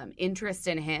that interest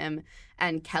in him.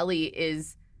 And Kelly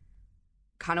is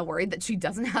kind of worried that she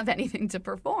doesn't have anything to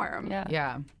perform.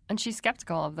 Yeah. And she's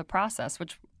skeptical of the process,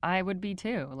 which I would be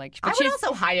too. Like, I would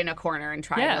also hide in a corner and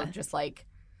try to just, like...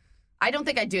 I don't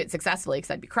think I'd do it successfully because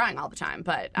I'd be crying all the time,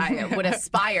 but I would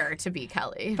aspire to be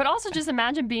Kelly. But also just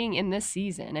imagine being in this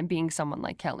season and being someone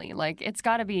like Kelly. Like, it's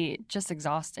got to be just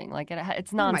exhausting. Like,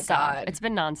 it's nonstop. Oh my God. It's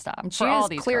been nonstop. She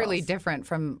is clearly different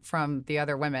from the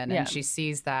other women, and she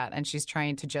sees that, and she's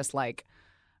trying to just, like,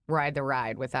 ride the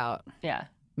ride without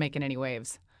making any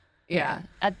waves. Yeah.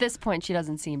 At this point, she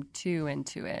doesn't seem too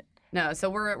into it. No,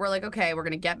 so we're like, okay, we're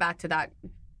going to get back to that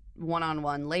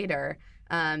one-on-one later.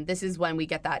 This is when we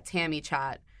get that Tammy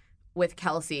chat with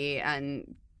Kelsey,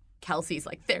 and Kelsey's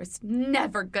like, there's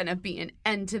never going to be an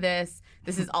end to this.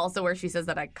 This is also where she says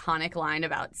that iconic line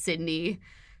about Sydney.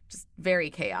 Just very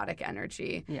chaotic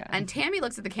energy. Yeah. And Tammy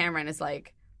looks at the camera and is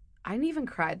like, I didn't even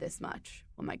cry this much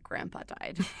when my grandpa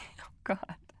died. Oh,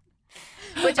 God.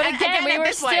 Which, but again, we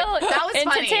were still that was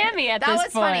into funny. Tammy at that this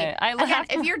was point. Funny. I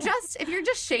laughed. Again, if you're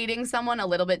just shading someone a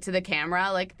little bit to the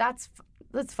camera, like that's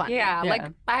funny. Yeah, like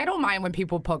I don't mind when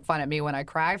people poke fun at me when I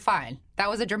cry. Fine. That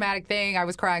was a dramatic thing. I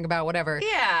was crying about whatever.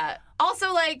 Yeah.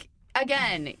 Also, like,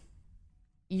 again,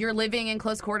 you're living in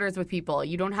close quarters with people.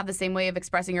 You don't have the same way of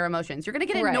expressing your emotions. You're going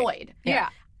to get annoyed. Right. Yeah.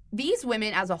 These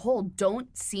women as a whole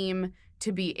don't seem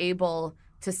to be able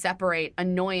to separate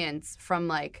annoyance from,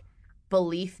 like,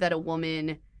 belief that a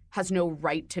woman has no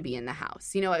right to be in the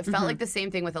house. You know, it felt like the same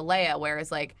thing with Alea,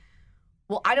 whereas, like,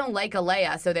 well, I don't like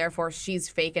Alea, so therefore she's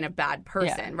fake and a bad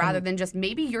person, rather than just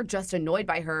maybe you're just annoyed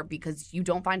by her because you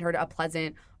don't find her a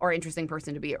pleasant or interesting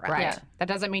person to be around. Right. Yeah. That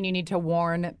doesn't mean you need to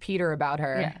warn Peter about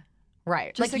her. Yeah.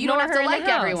 Right. Just like, you don't have to like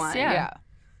everyone. Yeah.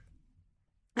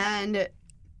 And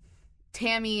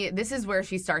Tammy, this is where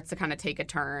she starts to kind of take a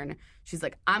turn. She's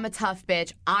like, I'm a tough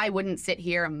bitch. I wouldn't sit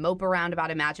here and mope around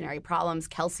about imaginary problems.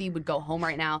 Kelsey would go home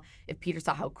right now if Peter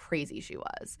saw how crazy she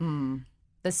was.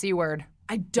 The C word.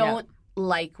 I don't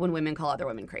like when women call other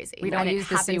women crazy. We don't use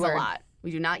the C word. A lot.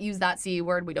 We do not use that C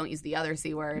word. We don't use the other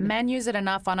C word. Men use it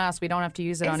enough on us. We don't have to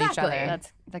use it on each other.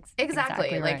 That's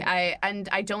exactly right. Like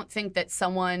I don't think that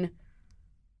someone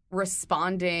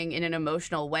responding in an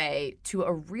emotional way to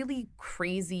a really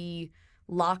crazy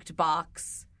locked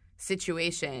box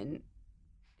situation,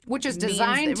 which is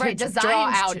designed to draw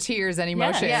out tears and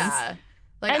emotions. Yeah.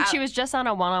 Like, and she was just on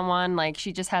a one-on-one. Like,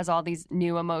 she just has all these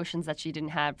new emotions that she didn't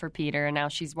have for Peter, and now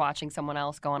she's watching someone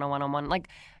else go on a one-on-one. Like,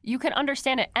 you can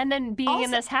understand it. And then being also, in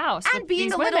this house and with being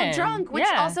these a women. little drunk, which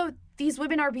also these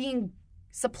women are being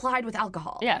supplied with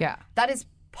alcohol. Yeah. That is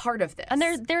part of this. And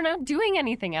they're not doing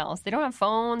anything else. They don't have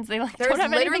phones. They There's don't have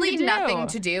literally nothing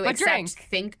to do except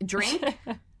drink, drink,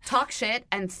 talk shit,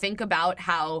 and think about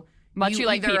how much you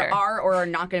like either Peter. are or are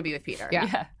not going to be with Peter.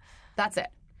 Yeah. That's it.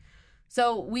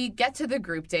 So we get to the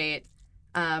group date.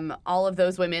 All of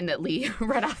those women that Lee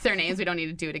read off their names, we don't need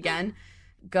to do it again,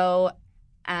 go,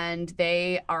 and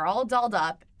they are all dolled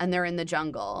up, and they're in the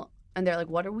jungle. And they're like,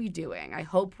 what are we doing? I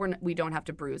hope we don't have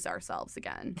to bruise ourselves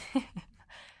again.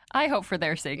 I hope for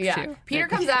their sakes, too. Peter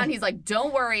comes out, and he's like,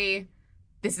 don't worry.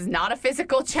 This is not a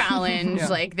physical challenge.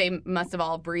 Like, they must have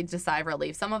all breathed a sigh of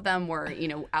relief. Some of them were,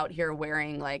 out here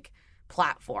wearing, like,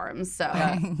 platforms. So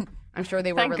I'm sure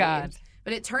they were relieved. God.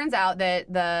 But it turns out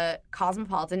that the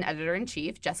Cosmopolitan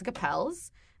editor-in-chief, Jessica Pelz,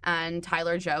 and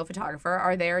Tyler Joe, photographer,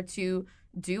 are there to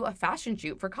do a fashion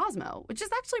shoot for Cosmo, which is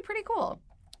actually pretty cool.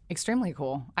 Extremely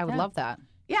cool. I would love that.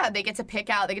 Yeah, they get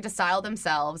to style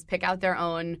themselves, pick out their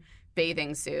own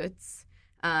bathing suits.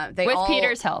 They with all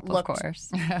Peter's help, looked, of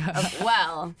course.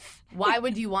 Well, why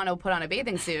would you want to put on a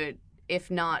bathing suit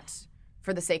if not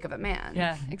for the sake of a man?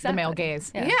 Yeah, exactly. The male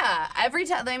gaze. Yeah, every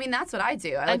time. I mean, that's what I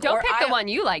do. And don't pick the one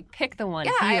you like. Pick the one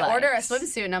he likes. I order a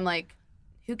swimsuit and I'm like,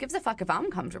 who gives a fuck if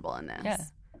I'm comfortable in this? Yeah.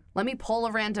 Let me pull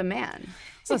a random man.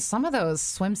 So some of those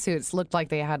swimsuits looked like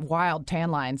they had wild tan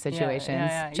line situations.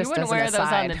 Yeah. Just You wouldn't as an wear those on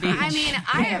aside. the beach. I mean,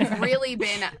 I have really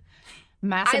been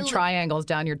Massive triangles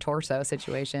down your torso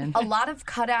situation. a lot of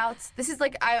cutouts. This is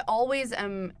like, I always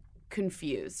am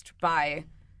confused by,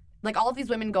 like, all of these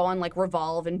women go on like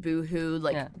Revolve and Boohoo,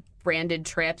 like branded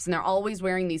trips, and they're always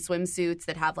wearing these swimsuits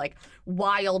that have like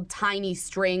wild tiny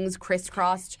strings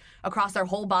crisscrossed across their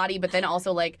whole body, but then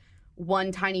also like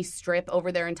one tiny strip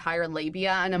over their entire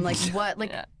labia, and I'm like, what?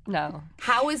 Like, no.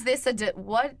 how is this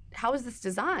what? How is this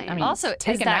designed? I mean, Also,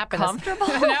 take is a that nap in a- comfortable?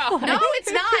 no,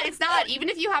 it's not. It's not. Even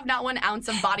if you have not 1 ounce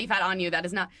of body fat on you, that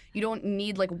is not. You don't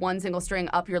need like one single string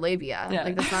up your labia. Yeah.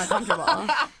 Like, that's not comfortable.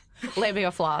 Labia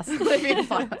floss. Labia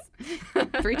floss.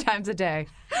 3 times a day.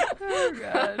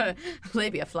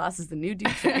 Labia floss is the new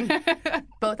dude thing.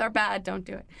 Both are bad. Don't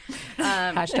do it.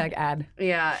 Hashtag ad.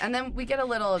 Yeah, and then we get a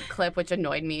little clip which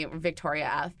annoyed me. Victoria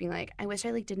F. being like, "I wish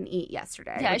I like didn't eat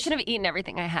yesterday." Yeah, I Which- should have eaten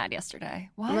everything I had yesterday.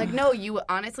 What? I'm like, no, you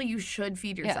honestly, you should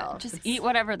feed yeah, yourself. just It's- eat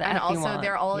whatever the And heck you also, want.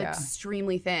 they're all Yeah.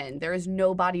 extremely thin. There is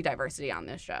no body diversity on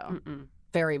this show.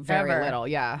 Very, very Ever. little.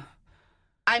 Yeah.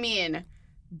 I mean,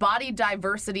 body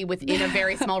diversity within a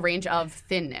very small range of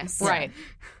thinness. Right.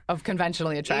 Of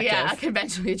conventionally attractive. Yeah,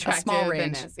 conventionally attractive. small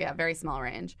range. Thinness. Yeah, very small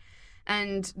range.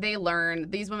 And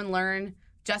these women learn,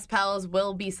 Jess Pels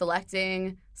will be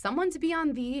selecting someone to be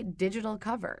on the digital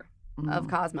cover of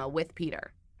Cosmo with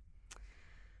Peter.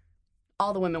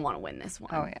 All the women want to win this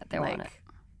one. Oh, yeah, they want it.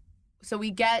 So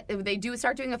they do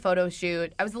start doing a photo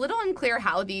shoot. I was a little unclear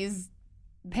how these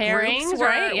Pairings, groups were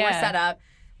right? Yeah. set up.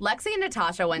 Lexi and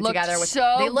Natasha went Looked together.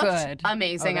 so they looked good.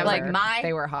 amazing. I was Like, like, my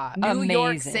they were hot. New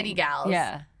York Amazing. City gals.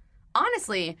 Yeah.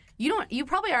 Honestly, you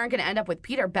probably aren't going to end up with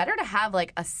Peter. Better to have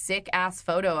like a sick ass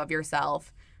photo of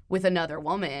yourself with another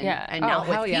woman Yeah. and Oh, not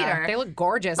with hell Peter. yeah. They look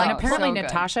gorgeous. Like, and apparently so good.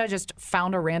 Natasha just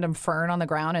found a random fern on the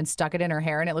ground and stuck it in her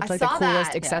hair, and it looked I like the saw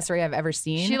coolest that. accessory I've ever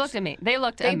seen. She looked amazing. They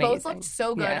looked They amazing. both looked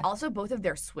so good. Yeah. Also, both of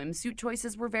their swimsuit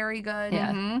choices were very good.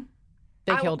 Yeah.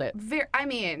 They killed it. I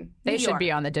mean, They New should be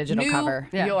York. on the digital New cover.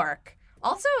 Yeah. York.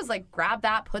 Also, I was like, grab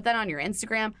that, put that on your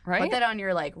Instagram, Right? put that on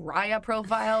your like Raya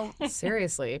profile.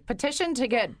 Seriously. Petition to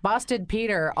get Busted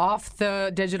Peter off the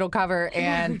digital cover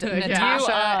and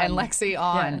Natasha and Lexi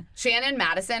on. Shannon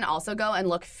Madison also go and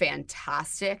look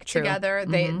fantastic True. together.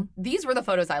 These were the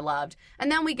photos I loved.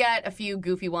 And then we get a few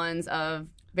goofy ones of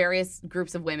various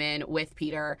groups of women with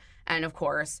Peter. And of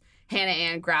course, Hannah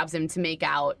Ann grabs him to make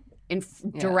out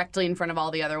directly in front of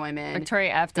all the other women.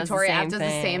 Victoria F does Victoria the same F does thing.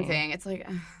 the same thing. It's like,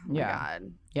 oh my Yeah.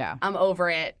 God. Yeah. I'm over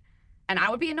it. And I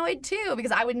would be annoyed too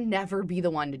because I would never be the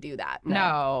one to do that.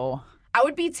 No. I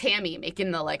would be Tammy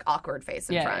making the like awkward face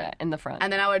in front. Yeah, in the front.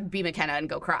 And then I would be McKenna and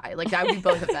go cry. Like I would be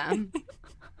both of them.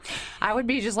 I would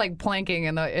be just like planking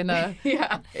in the in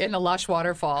the lush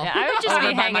waterfall. Yeah, I would just over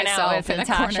be by hanging out myself with in a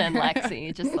Natasha and corner.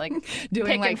 Lexi, just like doing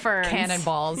picking like ferns.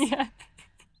 cannonballs.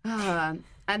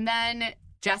 And then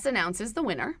Jess announces the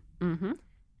winner. Mm-hmm.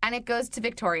 And it goes to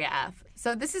Victoria F.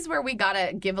 So this is where we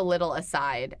gotta give a little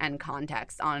aside and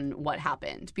context on what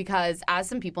happened. Because as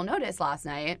some people noticed last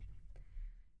night,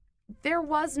 there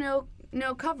was no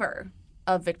cover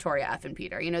of Victoria F and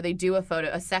Peter. You know, they do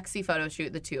a sexy photo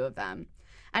shoot, the two of them.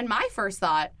 And my first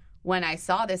thought when I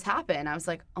saw this happen, I was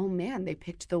like, oh man, they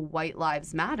picked the White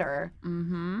Lives Matter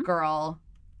girl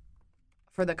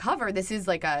for the cover. This is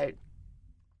like a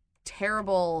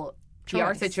terrible PR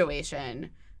Choice.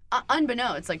 situation.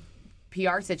 Unbeknownst, like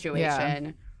PR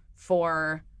situation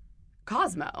for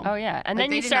Cosmo. Oh yeah, and Like, then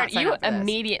they you did not sign you up for this.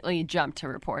 immediately jumped to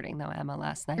reporting though, Emma,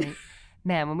 last night.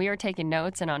 Man, when we were taking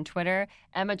notes and on Twitter,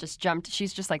 Emma just jumped.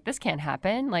 She's just like, this can't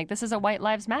happen. Like, this is a White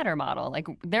Lives Matter model. Like,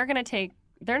 they're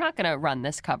not going to run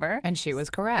this cover. And she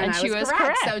was correct. And she I was was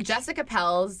correct. correct. So Jessica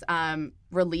Pels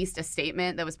released a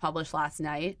statement that was published last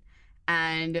night,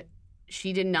 and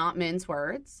she did not mince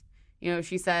words. You know,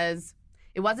 she says,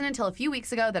 "It wasn't until a few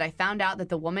weeks ago that I found out that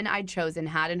the woman I'd chosen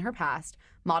had in her past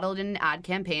modeled in an ad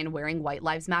campaign wearing White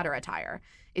Lives Matter attire.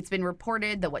 It's been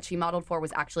reported that what she modeled for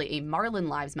was actually a Marlin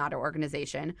Lives Matter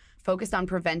organization focused on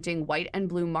preventing white and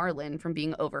blue marlin from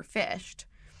being overfished.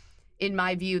 In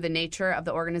my view, the nature of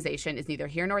the organization is neither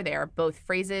here nor there. Both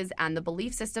phrases and the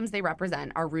belief systems they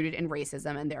represent are rooted in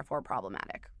racism and therefore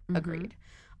problematic." Agreed.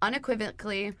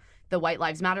 Unequivocally, the White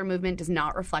Lives Matter movement does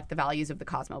not reflect the values of the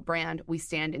Cosmo brand. We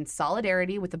stand in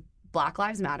solidarity with the Black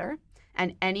Lives Matter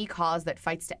and any cause that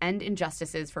fights to end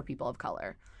injustices for people of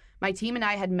color. My team and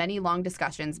I had many long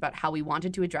discussions about how we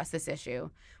wanted to address this issue.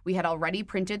 We had already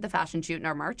printed the fashion shoot in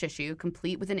our March issue,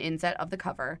 complete with an inset of the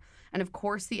cover, and of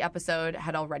course the episode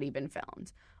had already been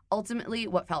filmed. Ultimately,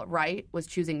 what felt right was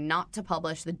choosing not to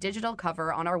publish the digital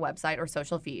cover on our website or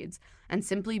social feeds and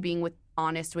simply being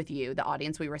honest with you, the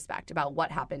audience we respect, about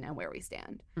what happened and where we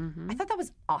stand. I thought that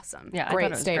was awesome. Yeah,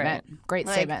 great statement. Great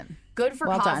statement. Good for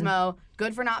Well Cosmo. done.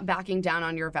 Good for not backing down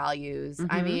on your values.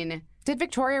 I mean, Did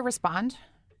Victoria respond?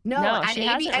 no, No, and, she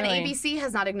hasn't really. ABC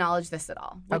has not acknowledged this at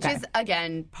all, which Okay. is,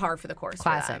 again, par for the course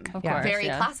Classic. for them. Of Yeah. course, Very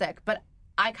yeah. classic. But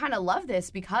I kind of love this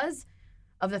because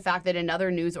of the fact that another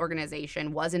news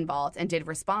organization was involved and did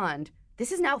respond.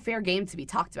 This is now fair game to be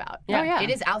talked about. Yeah. Oh, yeah.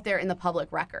 It is out there in the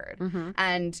public record.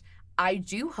 And I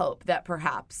do hope that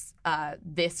perhaps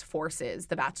this forces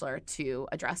The Bachelor to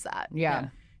address that. Yeah.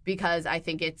 Because I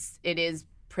think it is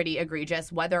pretty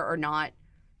egregious whether or not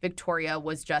Victoria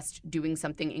was just doing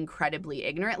something incredibly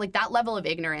ignorant. Like, that level of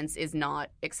ignorance is not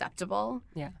acceptable.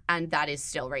 Yeah. And that is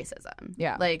still racism.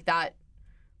 Yeah. Like, that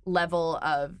level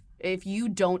of, if you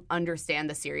don't understand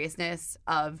the seriousness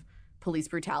of police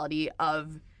brutality,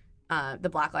 of the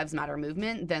Black Lives Matter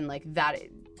movement, then, like, that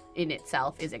in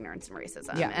itself is ignorance and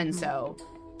racism. Yeah. And so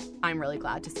I'm really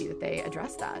glad to see that they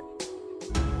address that.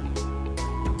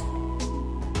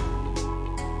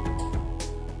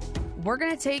 We're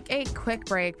going to take a quick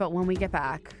break, but when we get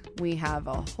back, we have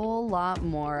a whole lot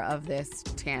more of this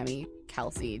Tammy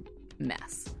Kelsey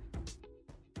mess.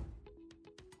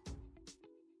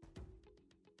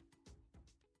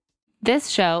 This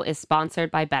show is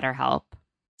sponsored by BetterHelp.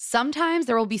 Sometimes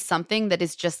there will be something that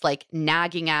is just like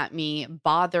nagging at me,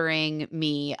 bothering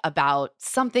me about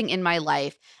something in my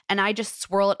life, and I just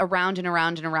swirl it around and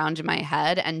around and around in my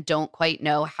head and don't quite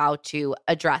know how to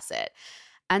address it.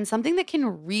 And something that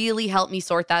can really help me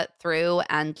sort that through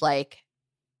and like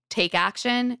take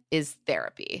action is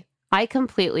therapy. I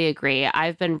completely agree.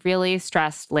 I've been really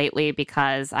stressed lately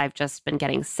because I've just been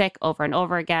getting sick over and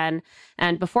over again.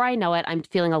 And before I know it, I'm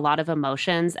feeling a lot of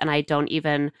emotions and I don't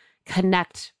even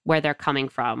connect where they're coming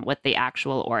from with the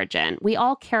actual origin. We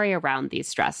all carry around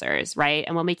these stressors, right?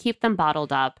 And when we keep them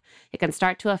bottled up, it can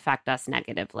start to affect us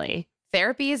negatively.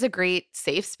 Therapy is a great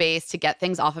safe space to get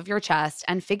things off of your chest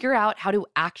and figure out how to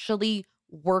actually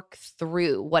work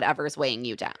through whatever's weighing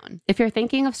you down. If you're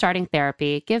thinking of starting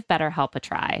therapy, give BetterHelp a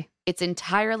try. It's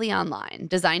entirely online,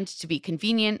 designed to be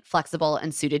convenient, flexible,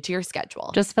 and suited to your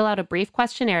schedule. Just fill out a brief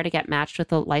questionnaire to get matched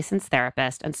with a licensed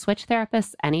therapist and switch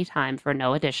therapists anytime for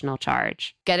no additional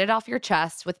charge. Get it off your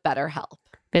chest with BetterHelp.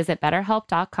 Visit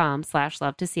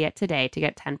betterhelp.com/lovetoseeit today to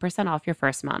get 10% off your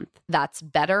first month. That's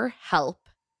BetterHelp,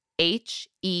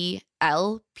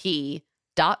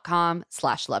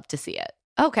 HELP.com/lovetoseeit.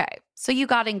 Okay, so you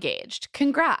got engaged.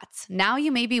 Congrats. Now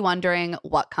you may be wondering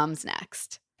what comes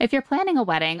next. If you're planning a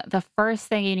wedding, the first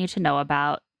thing you need to know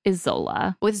about is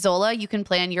Zola. With Zola, you can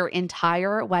plan your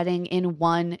entire wedding in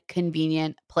one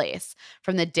convenient place.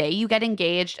 From the day you get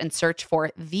engaged and search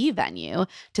for the venue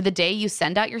to the day you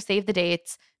send out your save the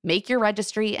dates, make your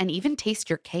registry, and even taste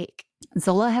your cake.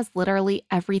 Zola has literally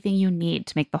everything you need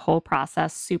to make the whole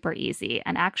process super easy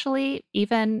and actually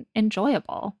even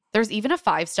enjoyable. There's even a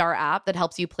 5-star app that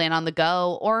helps you plan on the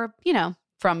go or,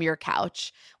 from your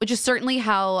couch, which is certainly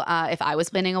how, if I was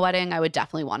planning a wedding, I would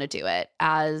definitely want to do it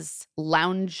as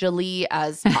loungily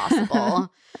as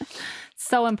possible.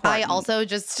 So important. I also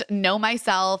just know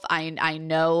myself. I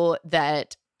know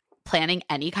that planning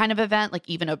any kind of event, like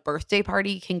even a birthday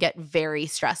party, can get very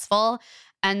stressful.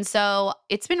 And so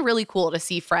it's been really cool to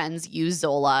see friends use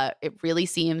Zola. It really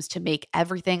seems to make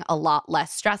everything a lot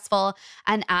less stressful.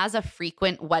 And as a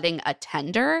frequent wedding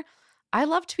attender, I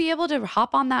love to be able to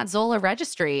hop on that Zola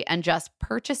registry and just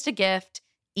purchase a gift.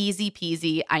 Easy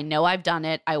peasy. I know I've done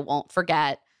it. I won't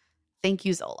forget. Thank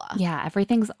you, Zola. Yeah,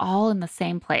 everything's all in the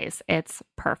same place. It's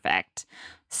perfect.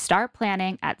 Start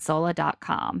planning at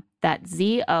Zola.com. That's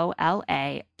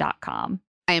ZOLA.com.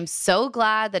 I am so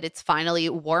glad that it's finally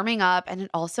warming up, and it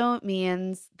also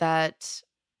means that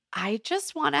I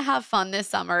just want to have fun this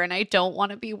summer and I don't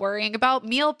want to be worrying about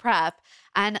meal prep.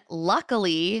 And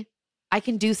luckily, I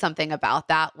can do something about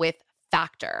that with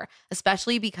Factor,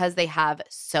 especially because they have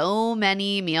so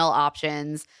many meal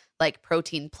options like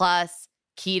Protein Plus,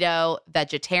 keto,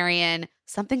 vegetarian,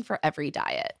 something for every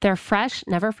diet. Their fresh,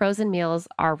 never frozen meals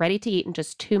are ready to eat in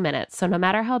just 2 minutes. So no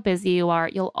matter how busy you are,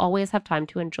 you'll always have time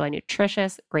to enjoy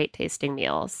nutritious, great tasting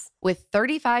meals. With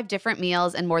 35 different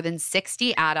meals and more than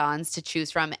 60 add-ons to choose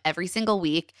from every single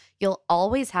week, you'll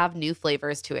always have new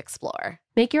flavors to explore.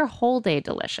 Make your whole day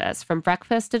delicious. From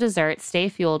breakfast to dessert, stay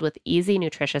fueled with easy,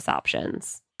 nutritious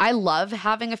options. I love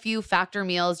having a few Factor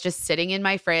meals just sitting in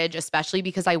my fridge, especially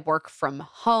because I work from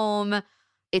home.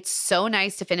 It's so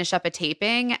nice to finish up a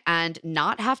taping and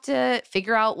not have to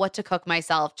figure out what to cook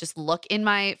myself. Just look in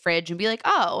my fridge and be like,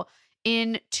 oh,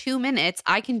 in 2 minutes,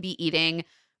 I can be eating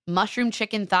mushroom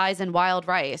chicken thighs and wild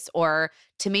rice, or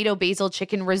tomato basil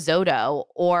chicken risotto,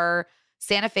 or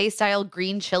Santa Fe style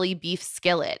green chili beef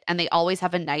skillet. And they always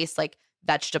have a nice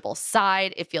vegetable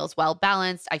side. It feels well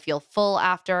balanced. I feel full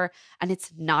after, and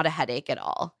it's not a headache at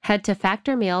all. Head to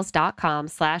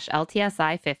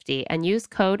factormeals.com/LTSI50 and use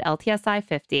code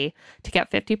LTSI50 to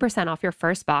get 50% off your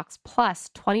first box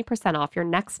plus 20% off your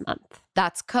next month.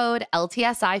 That's code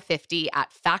LTSI50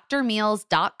 at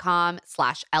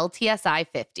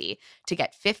factormeals.com/LTSI50 to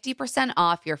get 50%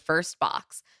 off your first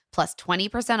box plus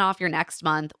 20% off your next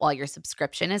month while your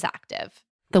subscription is active.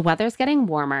 The weather's getting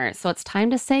warmer, so it's time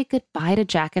to say goodbye to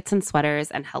jackets and sweaters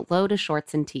and hello to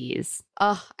shorts and tees.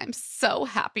 Oh, I'm so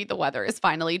happy the weather is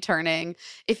finally turning.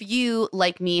 If you,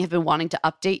 like me, have been wanting to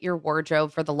update your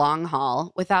wardrobe for the long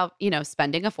haul without,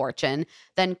 spending a fortune,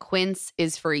 then Quince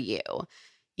is for you.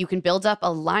 You can build up a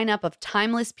lineup of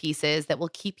timeless pieces that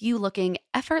will keep you looking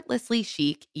effortlessly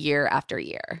chic year after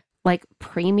year. Like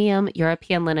premium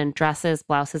European linen dresses,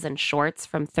 blouses, and shorts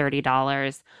from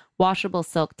 $30, washable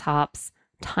silk tops,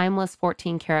 timeless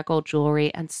 14-karat gold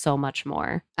jewelry, and so much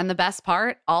more. And the best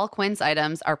part, all Quince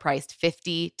items are priced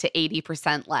 50 to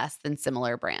 80% less than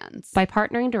similar brands. By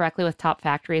partnering directly with top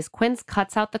factories, Quince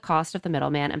cuts out the cost of the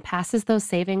middleman and passes those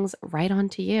savings right on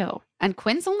to you. And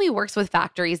Quince only works with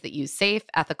factories that use safe,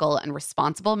 ethical, and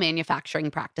responsible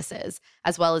manufacturing practices,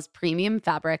 as well as premium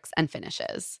fabrics and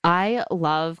finishes. I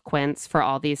love Quince for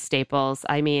all these staples.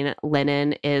 I mean,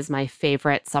 linen is my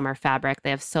favorite summer fabric. They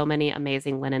have so many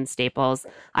amazing linen staples.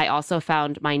 I also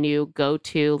found my new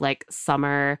go-to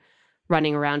summer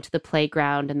running around to the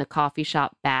playground and the coffee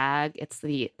shop bag. It's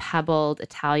the pebbled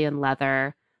Italian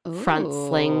leather front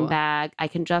sling bag. I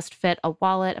can just fit a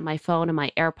wallet and my phone and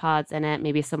my AirPods in it,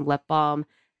 maybe some lip balm.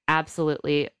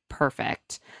 Absolutely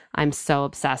perfect. I'm so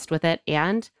obsessed with it.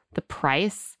 And the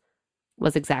price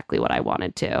was exactly what I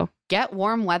wanted to. Get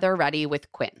warm weather ready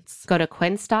with Quince. Go to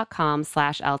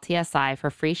quince.com/LTSI for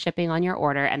free shipping on your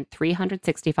order and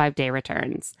 365-day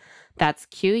returns. That's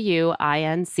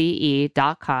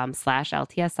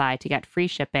QUINCE.com/LTSI to get free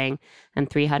shipping and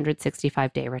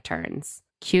 365-day returns.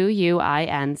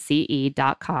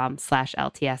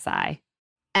 QUINCE.com/LTSI.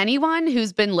 Anyone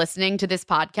who's been listening to this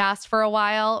podcast for a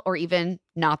while, or even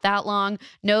not that long,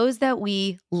 knows that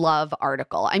we love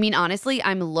Article. I mean, honestly,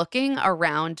 I'm looking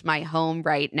around my home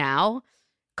right now.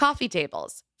 Coffee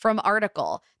tables from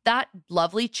Article. That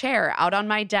lovely chair out on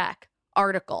my deck,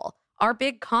 Article. Our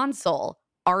big console,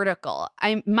 Article.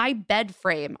 My bed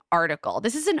frame, Article.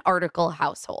 This is an Article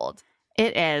household.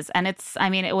 It is. And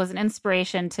it was an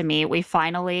inspiration to me. We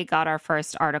finally got our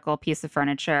first Article piece of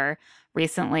furniture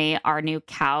recently, our new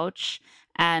couch.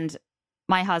 And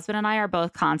my husband and I are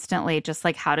both constantly just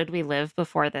how did we live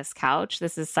before this couch?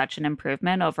 This is such an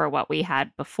improvement over what we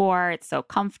had before. It's so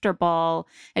comfortable.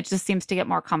 It just seems to get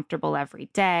more comfortable every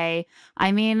day.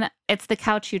 I mean, it's the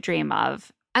couch you dream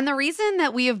of. And the reason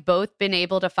that we have both been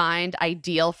able to find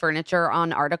ideal furniture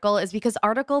on Article is because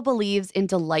Article believes in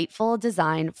delightful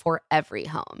design for every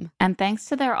home. And thanks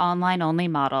to their online-only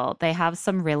model, they have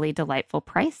some really delightful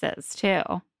prices, too.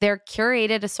 Their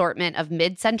curated assortment of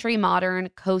mid-century modern,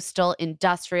 coastal,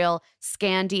 industrial,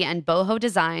 Scandi, and boho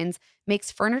designs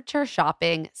makes furniture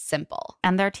shopping simple.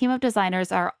 And their team of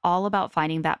designers are all about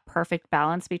finding that perfect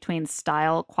balance between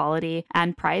style, quality,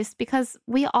 and price, because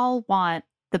we all want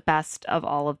the best of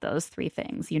all of those three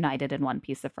things united in one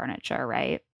piece of furniture,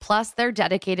 right? Plus, they're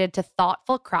dedicated to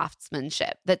thoughtful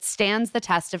craftsmanship that stands the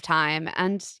test of time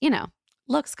and,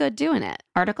 looks good doing it.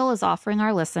 Article is offering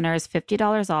our listeners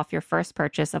 $50 off your first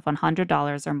purchase of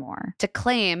 $100 or more. To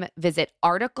claim, visit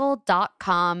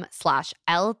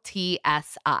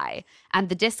article.com/LTSI, and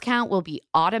the discount will be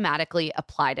automatically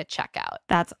applied at checkout.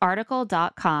 That's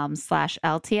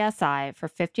article.com/LTSI for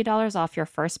 $50 off your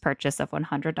first purchase of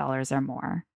 $100 or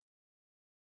more.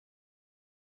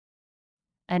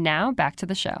 And now back to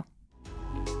the show.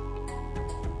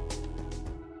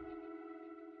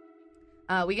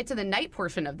 We get to the night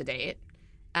portion of the date.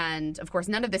 And of course,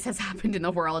 none of this has happened in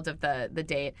the world of the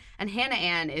date. And Hannah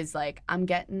Ann is like, I'm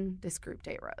getting this group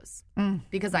date rose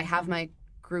because I have my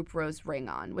group rose ring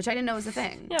on, which I didn't know was a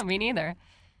thing. Yeah, me neither.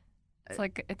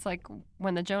 It's like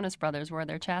when the Jonas Brothers wore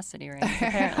their chastity rings.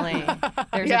 Apparently,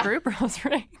 there's a group rose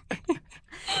ring.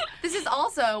 This is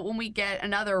also when we get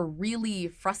another really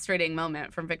frustrating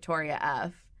moment from Victoria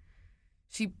F.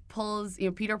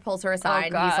 Peter pulls her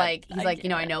aside, and he's like,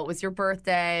 I know it was your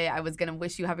birthday. I was gonna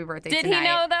wish you happy birthday tonight. Did he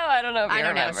know though? I don't know if you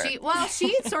remember.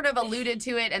 She sort of alluded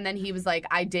to it, and then he was like,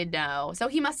 I did know. So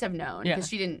he must have known because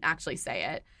she didn't actually say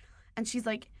it. And she's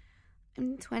like,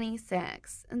 I'm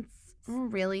 26. It's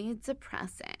really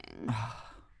depressing.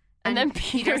 And then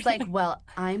Peter's like, well,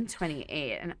 I'm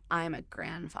 28 and I'm a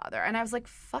grandfather. And I was like,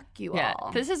 fuck you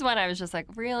all. This is when I was just like,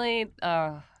 really?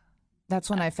 That's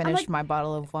when I finished my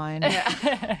bottle of wine.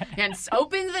 And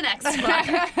opened the next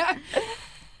one.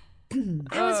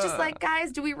 I was just like,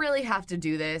 guys, do we really have to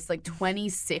do this? Like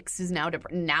 26 is now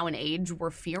an age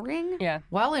we're fearing? Yeah.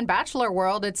 Well, in Bachelor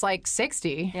world, it's like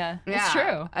 60. Yeah, it's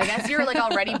true. I guess you're like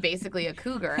already basically a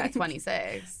cougar at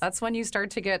 26. That's when you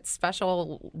start to get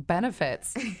special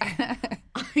benefits.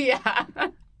 Yeah.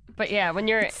 But yeah, when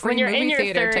you're Free in movie your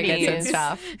theater 30s, tickets and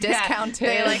stuff, discounted.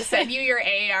 They like send you your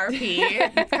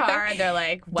AARP card. They're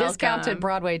like, welcome. Discounted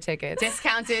Broadway tickets.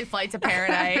 Discounted flight to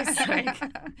paradise.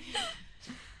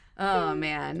 Oh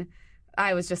man,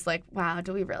 I was just like, wow,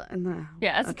 do we really?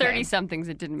 Yeah, as 30-somethings,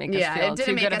 it didn't make us feel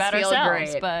too good about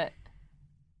ourselves. Great.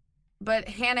 But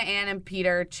Hannah Ann and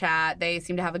Peter chat. They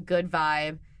seem to have a good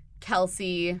vibe.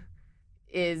 Kelsey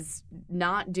is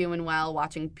not doing well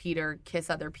watching Peter kiss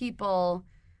other people.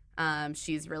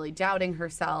 She's really doubting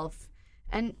herself.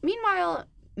 And meanwhile,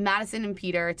 Madison and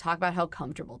Peter talk about how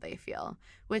comfortable they feel,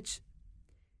 which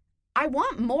I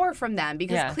want more from them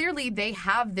because clearly they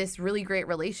have this really great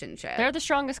relationship. They're the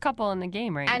strongest couple in the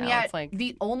game right now. And yet,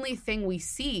 the only thing we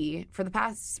see for the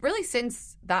past, really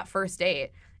since that first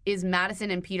date, is Madison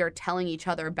and Peter telling each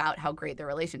other about how great their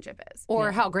relationship is.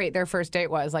 Or how great their first date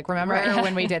was. Like, remember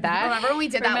when we did that? Remember when we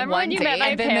did that one date?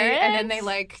 And then they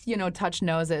like, touch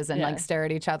noses and like stare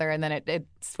at each other, and then it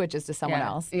switches to someone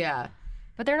else. Yeah.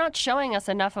 But they're not showing us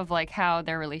enough of like how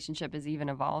their relationship is even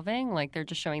evolving. Like they're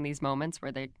just showing these moments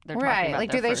where they're talking about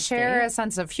like, their do they first share date. a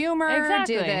sense of humor?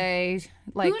 Exactly. Do they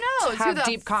like who knows? have who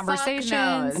deep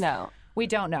conversations? No. We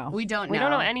don't know. We don't know. We don't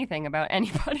know anything about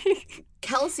anybody.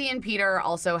 Kelsey and Peter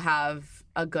also have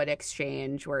a good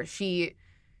exchange where she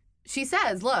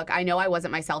says, look, I know I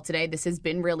wasn't myself today. This has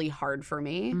been really hard for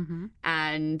me. Mm-hmm.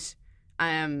 And,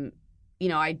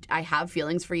 I have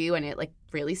feelings for you and it like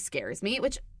really scares me,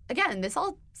 which again, this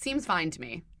all seems fine to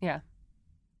me. Yeah.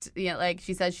 Like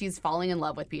she says she's falling in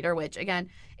love with Peter, which again,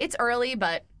 it's early,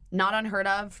 but not unheard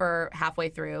of for halfway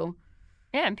through.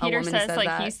 Yeah, and Peter says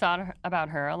like he's thought about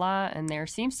her a lot, and there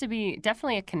seems to be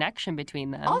definitely a connection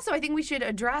between them. Also, I think we should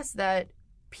address that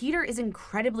Peter is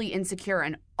incredibly insecure,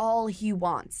 and all he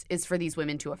wants is for these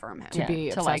women to affirm him. To be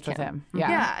obsessed like with him. Yeah.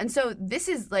 Yeah, and so this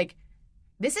is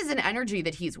an energy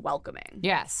that he's welcoming.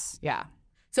 Yes, yeah.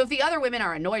 So if the other women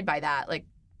are annoyed by that, like,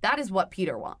 that is what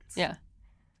Peter wants. Yeah.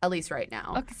 At least right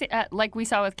now. Okay, like we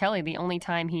saw with Kelly, the only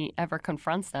time he ever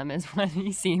confronts them is when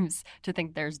he seems to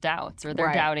think there's doubts or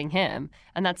they're doubting him.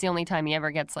 And that's the only time he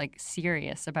ever gets like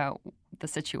serious about the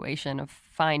situation of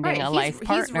finding a life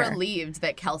partner. He's relieved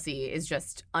that Kelsey is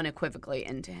just unequivocally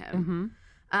into him. Mm-hmm.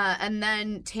 And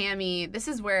then Tammy, this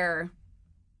is where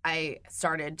I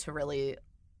started to really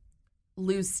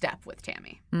lose step with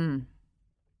Tammy. Mm.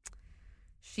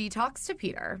 She talks to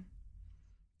Peter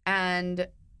and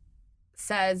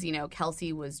says,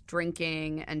 Kelsey was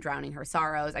drinking and drowning her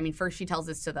sorrows. I mean, first she tells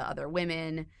this to the other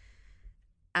women.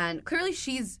 And clearly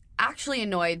she's actually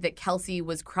annoyed that Kelsey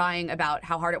was crying about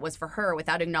how hard it was for her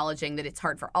without acknowledging that it's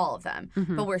hard for all of them.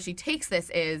 Mm-hmm. But where she takes this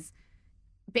is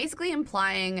basically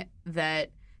implying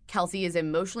that Kelsey is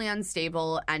emotionally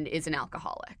unstable and is an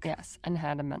alcoholic. Yes, and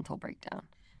had a mental breakdown.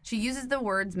 She uses the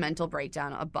words mental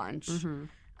breakdown a bunch. Mm-hmm.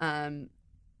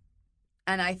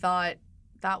 And I thought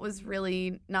that was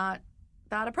really not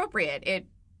that appropriate. It,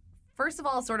 first of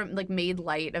all, sort of like made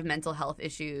light of mental health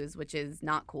issues, which is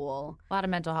not cool. A lot of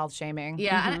mental health shaming.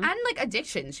 Yeah, mm-hmm. and like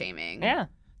addiction shaming. Yeah.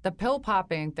 The pill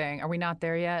popping thing, are we not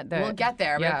there yet? We'll get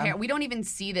there. Yeah. But we don't even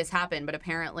see this happen, but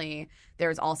apparently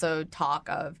there's also talk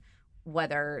of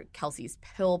whether Kelsey's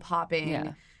pill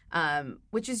popping,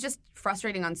 which is just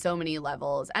frustrating on so many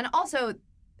levels. And also,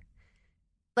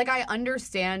 like, I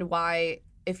understand why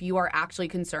if you are actually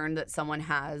concerned that someone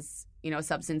has a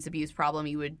substance abuse problem,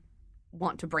 you would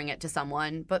want to bring it to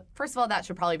someone. But first of all, that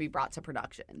should probably be brought to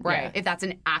production. Right. If that's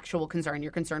an actual concern,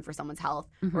 you're concerned for someone's health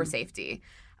or safety.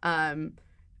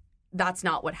 That's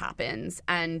not what happens.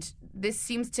 And this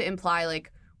seems to imply,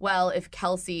 like, well, if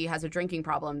Kelsey has a drinking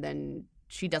problem, then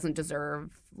she doesn't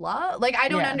deserve love. Like, I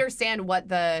don't understand what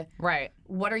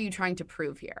what are you trying to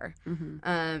prove here? Mm-hmm.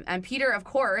 And Peter, of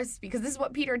course, because this is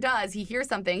what Peter does, he hears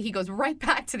something, he goes right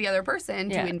back to the other person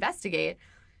to investigate.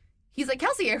 He's like,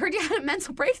 Kelsey, I heard you had a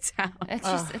mental breakdown. It's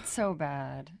just, it's so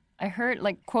bad. I heard,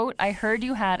 like, quote, I heard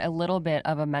you had a little bit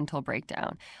of a mental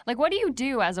breakdown. Like, what do you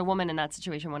do as a woman in that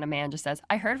situation when a man just says,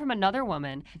 I heard from another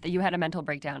woman that you had a mental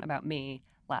breakdown about me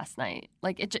last night?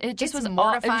 Like, it just was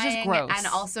mortifying. It was just gross. And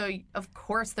also, of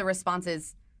course, the response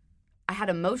is, I had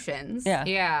emotions. Yeah.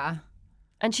 Yeah.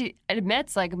 And she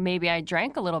admits, like, maybe I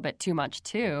drank a little bit too much,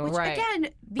 too. Which, again,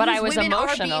 these but I was women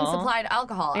emotional. are being supplied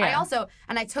alcohol. Yeah. I also,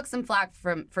 and I took some flack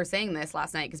for saying this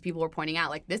last night because people were pointing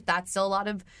out, like, that's still a lot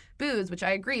of booze, which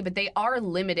I agree, but they are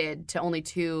limited to only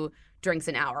 2 drinks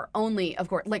an hour. Only, of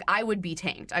course, like, I would be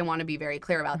tanked. I want to be very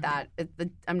clear about that.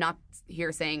 I'm not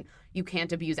here saying you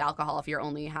can't abuse alcohol if you're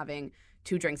only having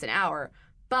 2 drinks an hour.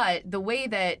 But the way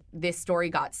that this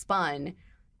story got spun,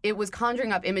 it was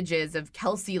conjuring up images of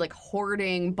Kelsey, like,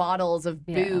 hoarding bottles of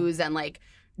booze and, like,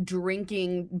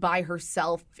 drinking by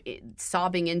herself,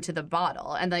 sobbing into the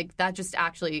bottle. And, like, that just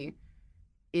actually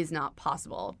is not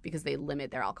possible because they limit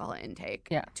their alcohol intake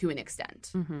to an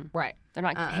extent. Mm-hmm. Right. They're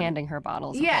not handing her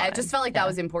bottles of Yeah, wine. it just felt like that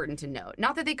was important to note.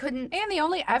 Not that they couldn't. And the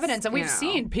only evidence, and we've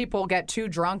seen people get too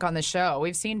drunk on the show.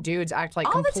 We've seen dudes act like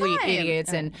all complete the time.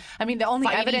 idiots. And I mean, the only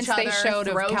Fight evidence each they other, showed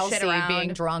of throw shit Kelsey around. being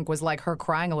drunk was like her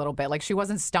crying a little bit. Like she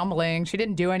wasn't stumbling. She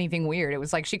didn't do anything weird. It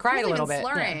was like she cried a little bit.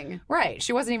 Slurring. Yeah. Right.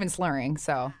 She wasn't even slurring.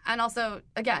 So. And also,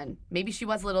 again, maybe she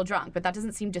was a little drunk, but that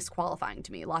doesn't seem disqualifying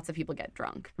to me. Lots of people get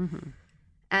drunk. Mm-hmm.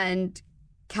 And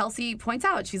Kelsey points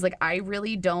out, she's like, I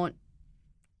really don't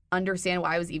understand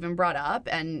why I was even brought up.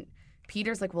 And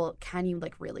Peter's like, well, can you,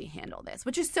 like, really handle this?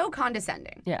 Which is so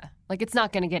condescending. Yeah. Like, it's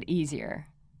not going to get easier.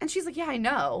 And she's like, yeah, I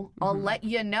know. I'll let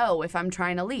you know if I'm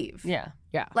trying to leave. Yeah.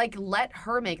 Yeah. Like, let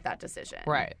her make that decision.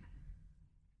 Right.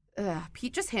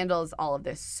 Pete just handles all of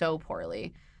this so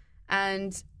poorly.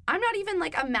 And I'm not even,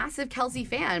 like, a massive Kelsey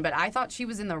fan, but I thought she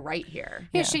was in the right here.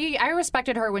 Yeah, I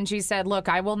respected her when she said, look,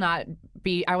 I will not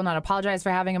apologize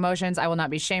for having emotions. I will not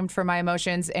be shamed for my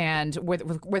emotions. And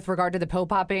with regard to the pill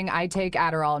popping, I take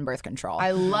Adderall and birth control.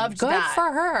 I loved that. Good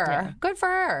for her. Yeah. Good for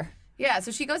her. Yeah,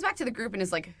 so she goes back to the group and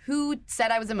is like, who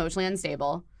said I was emotionally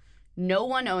unstable? No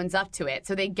one owns up to it.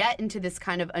 So they get into this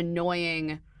kind of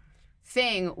annoying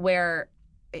thing where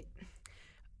the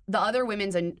other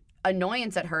women's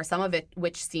annoyance at her, some of it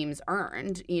which seems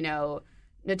earned, you know,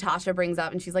 Natasha brings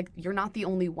up and she's like, you're not the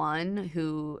only one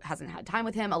who hasn't had time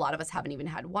with him. A lot of us haven't even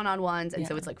had one-on-ones. And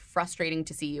so it's like frustrating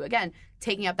to see you, again,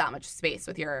 taking up that much space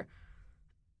with your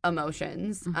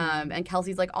emotions. Mm-hmm. And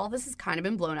Kelsey's like, all this has kind of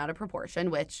been blown out of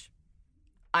proportion, which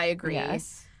I agree.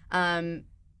 Yes. And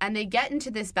they get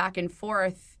into this back and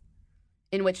forth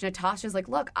in which Natasha's like,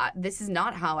 look, this is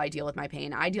not how I deal with my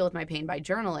pain. I deal with my pain by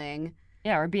journaling.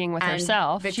 Yeah, or being with And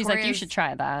herself. She's like, you Victoria's- should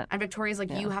try that. And Victoria's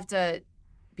like, you have to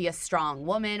be a strong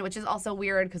woman, which is also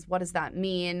weird because what does that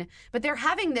mean? But they're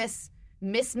having this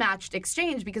mismatched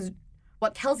exchange because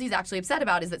what Kelsey's actually upset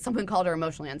about is that someone called her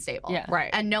emotionally unstable. Yeah. Right.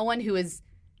 And no one who is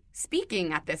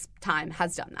speaking at this time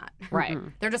has done that. Right.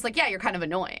 They're just like, yeah, you're kind of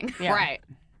annoying. Yeah. Right.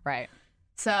 Right.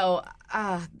 So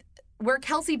where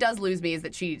Kelsey does lose me is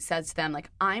that she says to them,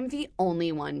 like, I'm the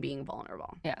only one being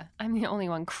vulnerable. Yeah. I'm the only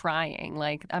one crying.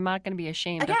 Like, I'm not going to be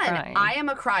ashamed of Again, crying. I am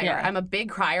a crier. Yeah. I'm a big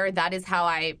crier. That is how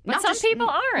I... But some people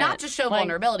aren't. Not just show Like,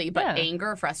 vulnerability, but yeah.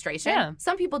 anger, frustration. Yeah.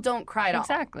 Some people don't cry at all.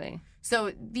 Exactly.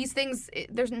 So these things,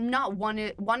 there's not one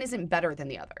isn't better than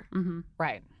the other. Mm-hmm.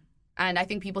 Right. And I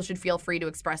think people should feel free to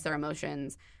express their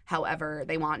emotions however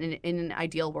they want. In an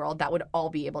ideal world, that would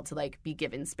all be able to, like, be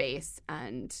given space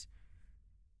and,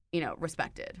 you know,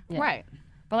 respected. Yeah. Right.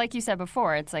 But like you said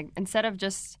before, it's like instead of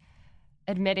just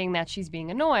admitting that she's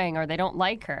being annoying or they don't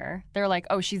like her, they're like,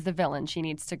 oh, she's the villain. She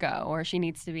needs to go or she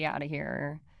needs to be out of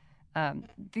here.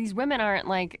 These women aren't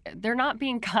like, they're not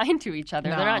being kind to each other.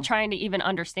 No. They're not trying to even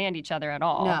understand each other at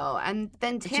all. No. And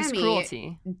then It's just Tammy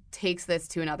cruelty. takes this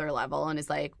to another level and is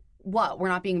like, what? We're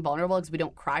not being vulnerable because we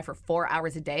don't cry for 4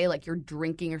 hours a day? Like, you're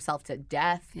drinking yourself to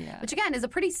death? Yeah. Which, again, is a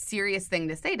pretty serious thing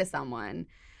to say to someone.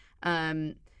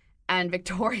 And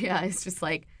Victoria is just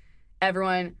like,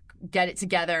 everyone get it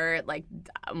together. Like,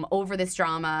 I'm over this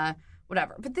drama,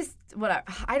 whatever. But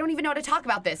I don't even know how to talk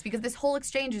about this because this whole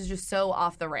exchange is just so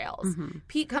off the rails. Mm-hmm.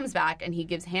 Pete comes back and he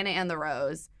gives Hannah Ann the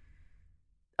rose.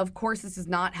 Of course, this does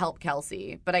not help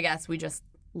Kelsey, but I guess we just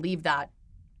leave that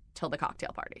till the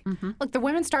cocktail party. Mm-hmm. Look, the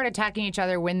women start attacking each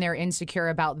other when they're insecure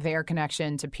about their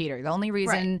connection to Peter. The only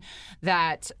reason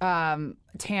that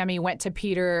Tammy went to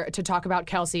Peter to talk about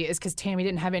Kelsey is because Tammy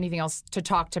didn't have anything else to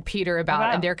talk to Peter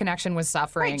about, and their connection was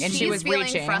suffering, Right, and she she's was feeling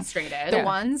reaching. frustrated. The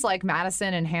ones like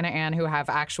Madison and Hannah Ann who have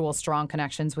actual strong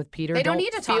connections with Peter They don't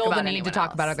need to talk feel about the need to anyone talk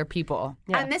else. about other people.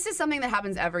 Yeah. And this is something that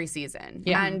happens every season.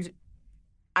 Yeah. And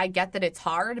I get that it's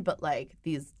hard, but, like,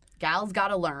 these Gals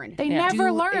gotta learn. They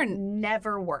never learn. It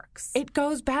never works. It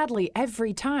goes badly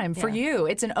every time for you.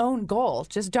 It's an own goal.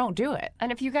 Just don't do it.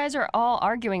 And if you guys are all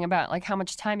arguing about like how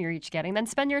much time you're each getting, then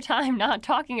spend your time not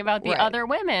talking about the other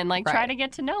women. Like try to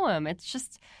get to know them.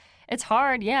 It's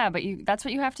hard, but that's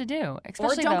what you have to do.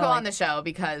 Especially or don't go on the show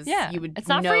because you would it's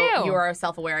not for you. You are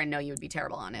self-aware and know you would be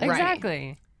terrible on it.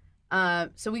 Exactly.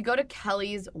 So we go to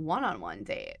Kelly's one-on-one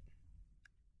date.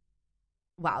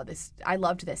 Wow, I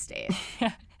loved this date.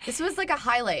 This was like a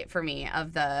highlight for me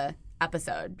of the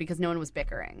episode because no one was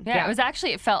bickering. Yeah,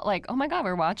 it felt like, oh my God,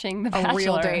 we're watching The Bachelor. A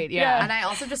real date, yeah. And I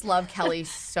also just love Kelly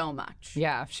so much.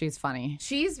 Yeah, she's funny.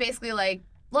 She's basically like,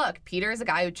 look, Peter is a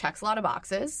guy who checks a lot of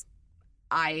boxes.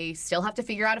 I still have to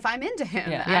figure out if I'm into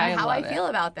him and how I feel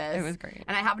about this. It was great.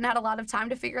 And I haven't had a lot of time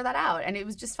to figure that out. And it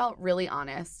was just felt really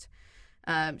honest.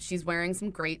 She's wearing some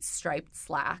great striped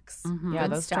slacks. Mm-hmm. Yeah,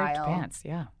 those style. striped pants,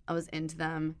 yeah. I was into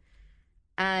them.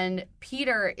 And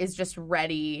Peter is just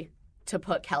ready to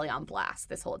put Kelly on blast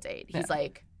this whole date. He's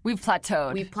like, We've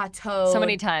plateaued. So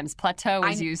many times. Plateau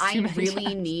was used too many really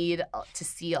times. need to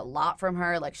see a lot from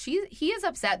her. Like he is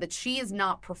upset that she is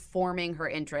not performing her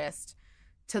interest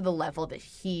to the level that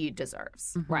he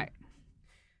deserves. Mm-hmm. Right.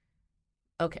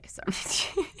 Okay, so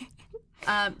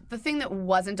the thing that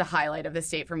wasn't a highlight of this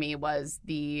date for me was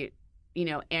the,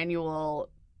 annual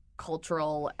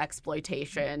cultural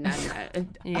exploitation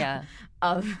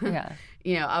of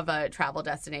a travel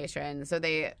destination. So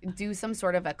they do some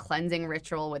sort of a cleansing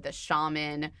ritual with a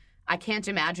shaman. I can't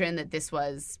imagine that this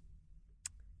was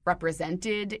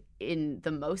represented in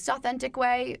the most authentic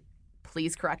way.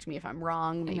 Please correct me if I'm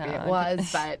wrong. Maybe it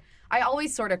was, but I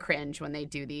always sort of cringe when they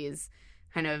do these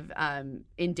kind of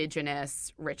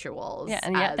indigenous rituals. Yeah,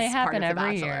 and yet they happen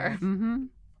every year. Mm-hmm.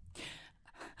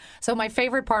 So my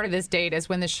favorite part of this date is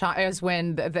when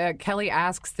the Kelly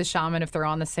asks the shaman if they're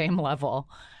on the same level.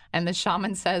 And the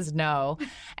shaman says no.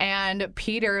 And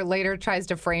Peter later tries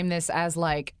to frame this as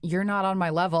like, you're not on my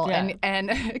level. Yeah.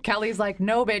 And Kelly's like,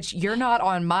 no, bitch, you're not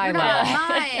on my level. Not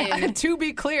mine. To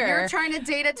be clear. You're trying to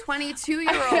date a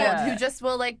 22-year-old who just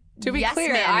will to be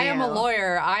clear, I am a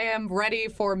lawyer. I am ready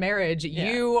for marriage.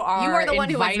 Yeah. You are the one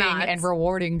inviting and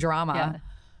rewarding drama. Yeah.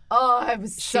 Oh, I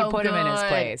was so She put him in his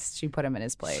place. She put him in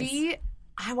his place.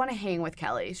 I want to hang with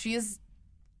Kelly. She's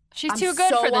too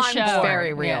good for the show. Board.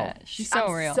 Very real. Yeah, she's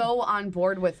so real. I'm so on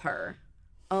board with her.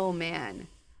 Oh, man.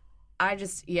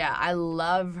 I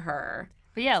love her.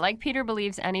 But yeah, like Peter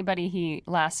believes anybody he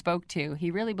last spoke to,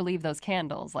 he really believed those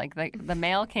candles. Like the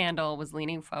male candle was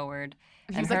leaning forward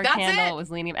and her candle was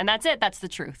leaning, and that's it. That's the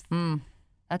truth.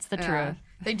 That's the truth.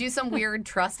 They do some weird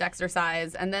trust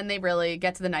exercise, and then they really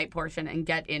get to the night portion and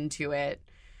get into it.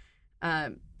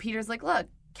 Peter's like, look,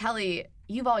 Kelly,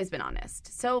 you've always been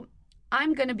honest. So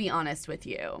I'm going to be honest with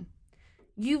you.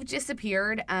 You've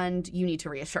disappeared, and you need to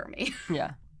reassure me.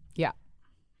 Yeah. Yeah.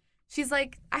 She's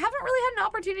like, I haven't really had an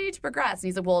opportunity to progress. And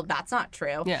he's like, well, that's not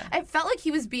true. Yeah. I felt like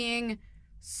he was being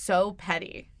so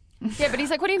petty. Yeah, but he's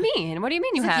like, what do you mean? What do you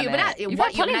mean you haven't? You've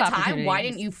had plenty of time. Why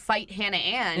didn't you fight Hannah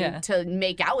Ann to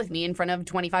make out with me in front of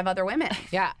 25 other women?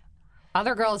 Yeah.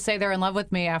 Other girls say they're in love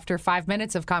with me after 5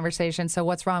 minutes of conversation, so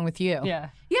what's wrong with you? Yeah.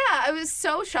 Yeah, it was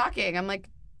so shocking. I'm like,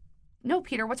 no,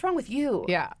 Peter, what's wrong with you?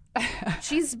 Yeah.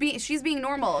 She's being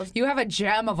normal. You have a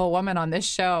gem of a woman on this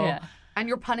show. Yeah. And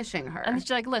you're punishing her. And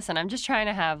she's like, listen, I'm just trying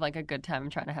to have like a good time. I'm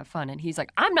trying to have fun. And he's like,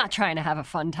 I'm not trying to have a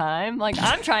fun time. Like,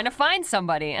 I'm trying to find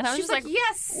somebody. And I was She's just like,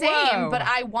 yes, same, whoa. but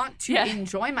I want to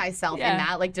enjoy myself in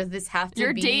that. Like, does this have to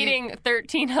You're be... dating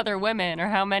 13 other women, or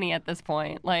how many at this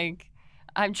point? Like,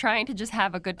 I'm trying to just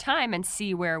have a good time and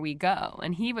see where we go.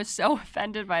 And he was so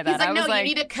offended by that. He's like, I was no, you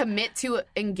need to commit to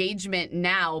engagement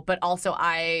now, but also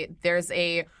there's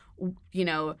a,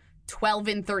 12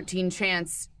 in 13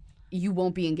 chance you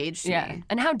won't be engaged to me.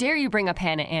 And how dare you bring up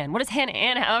Hannah Ann? What does Hannah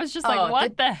Ann have? I was just like,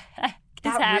 what the heck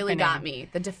is happening? That really got me.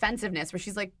 The defensiveness where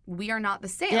she's like, we are not the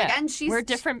same. Yeah. Like, we're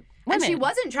different women. And she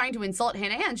wasn't trying to insult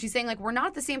Hannah Ann. She's saying, like, we're not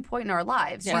at the same point in our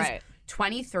lives. Yeah. She's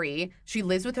 23. She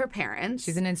lives with her parents.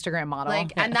 She's an Instagram model.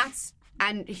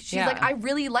 And she's like, I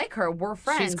really like her. We're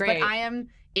friends. She's great. But I am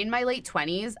in my late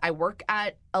 20s. I work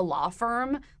at a law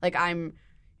firm. Like, I'm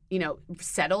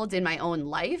settled in my own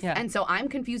life. Yeah. And so I'm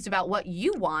confused about what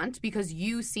you want because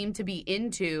you seem to be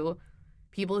into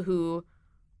people who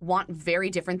want very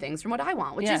different things from what I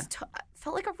want, which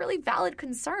felt like a really valid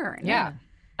concern. Yeah.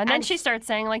 And then she starts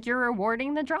saying, like, you're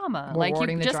rewarding the drama. Like,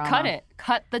 you just cut it.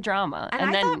 Cut the drama.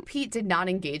 And I thought Pete did not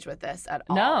engage with this at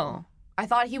all. No. I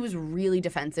thought he was really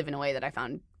defensive in a way that I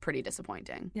found pretty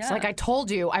disappointing. It's like, I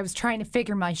told you I was trying to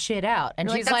figure my shit out. And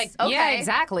she's like, okay. yeah,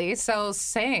 exactly. So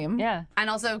same. Yeah. And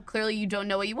also, clearly, you don't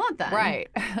know what you want then. Right.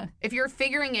 If you're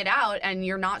figuring it out and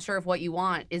you're not sure if what you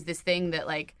want is this thing that,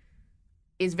 like,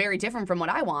 is very different from what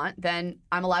I want, then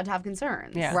I'm allowed to have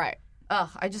concerns. Yeah. Right. Ugh,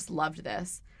 I just loved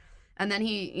this. And then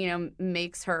he,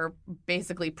 makes her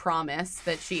basically promise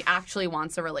that she actually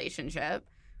wants a relationship,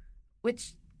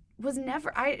 which was never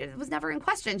in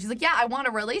question. She's like, yeah, I want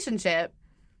a relationship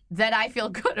that I feel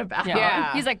good about.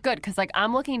 Yeah. He's like, good, because like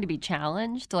I'm looking to be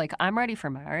challenged. Like I'm ready for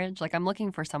marriage. Like I'm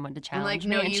looking for someone to I'm challenge like,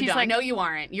 no, me. And you she's don't. like, No, you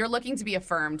aren't. You're looking to be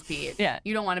affirmed, Pete. Yeah.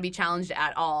 You don't want to be challenged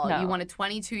at all. No. You want a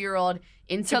 22-year-old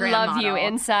Instagram to love model you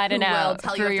inside and who out will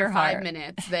tell through you your after 5 heart.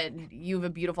 minutes that you have a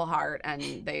beautiful heart and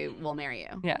they will marry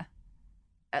you. Yeah.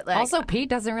 Like, Also, Pete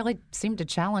doesn't really seem to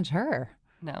challenge her.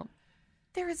 No.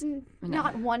 there is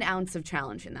not 1 ounce of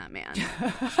challenge in that man.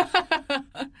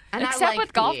 And Except I like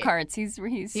with golf Pete. carts, he's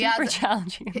super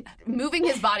challenging. Moving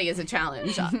his body is a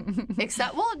challenge.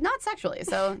 Except, well, not sexually,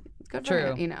 so good for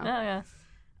True. him, Oh yeah.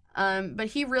 But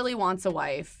he really wants a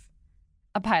wife,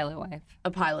 A pilot wife,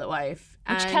 a pilot wife.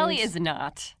 which and Kelly is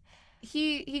not.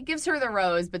 He gives her the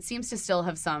rose, but seems to still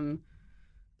have some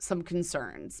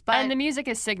concerns. But And the music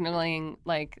is signaling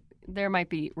like there might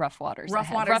be rough waters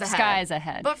ahead. Rough ahead. skies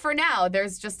ahead. But for now,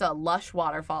 there's just a lush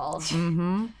waterfall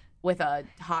with a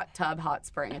hot tub, hot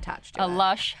spring attached to a it.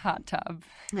 lush hot tub.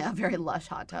 Yeah, a very lush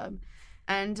hot tub.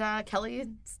 And Kelly is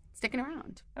sticking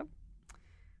around. Yep.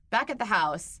 Back at the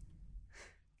house,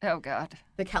 Oh God.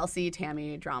 the Kelsey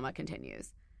Tammy drama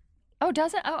continues. Oh,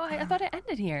 does it? Oh, I thought it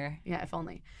ended here. Yeah, if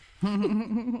only.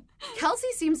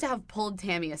 Kelsey seems to have pulled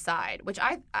Tammy aside, which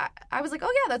I was like,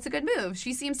 oh yeah, that's a good move.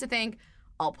 She seems to think,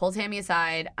 I'll pull Tammy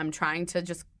aside. I'm trying to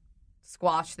just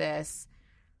squash this.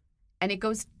 And it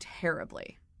goes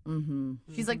terribly. Mm-hmm.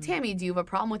 She's like, Tammy, do you have a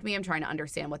problem with me? I'm trying to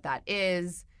understand what that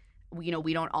is. We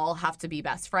don't all have to be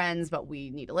best friends, but we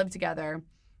need to live together.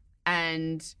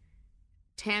 And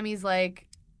Tammy's like,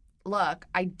 look,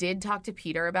 I did talk to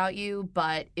Peter about you,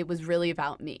 but it was really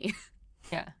about me.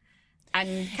 Yeah.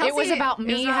 And Kelsey, It was about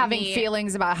me having me.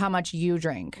 feelings about how much you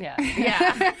drink. Yeah.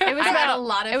 Yeah. It was I had about a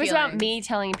lot of It was about feelings. me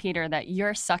telling Peter that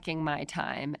you're sucking my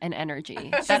time and energy.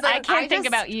 She's That I like, can't think just-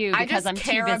 about you because I I'm just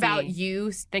too care busy about you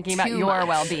thinking about too your much,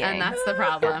 well-being. and that's the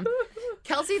problem.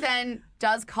 Kelsey then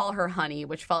does call her honey,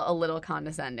 which felt a little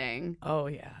condescending. Oh,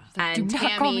 yeah. And "Do not call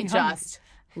Tammy me honey." just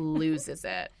loses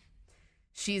it.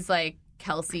 She's like,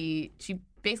 Kelsey, she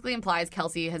basically implies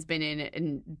Kelsey has been in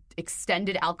an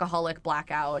extended alcoholic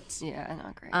blackout. Yeah,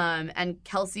 not great. And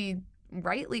Kelsey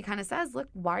rightly kind of says, look,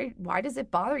 why does it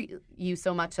bother you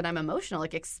so much that I'm emotional?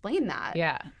 Like, explain that.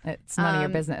 Yeah. It's none of your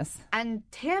business. And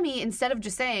Tammy, instead of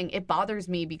just saying, it bothers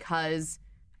me because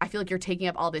I feel like you're taking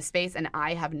up all this space and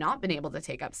I have not been able to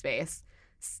take up space,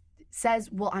 says,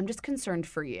 well, I'm just concerned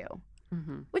for you.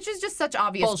 Mm-hmm. Which is just such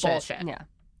obvious bullshit. Yeah.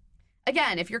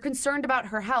 Again, if you're concerned about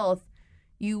her health,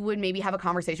 you would maybe have a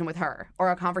conversation with her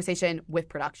or a conversation with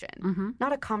production, Mm-hmm.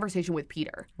 not a conversation with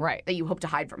Peter Right. that you hope to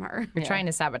hide from her. You're Yeah. trying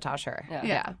to sabotage her. Yeah.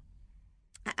 Yeah.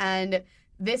 And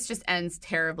this just ends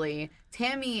terribly.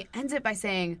 Tammy ends it by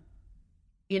saying,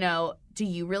 do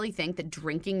you really think that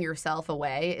drinking yourself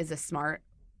away is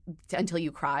until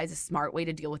you cry is a smart way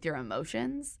to deal with your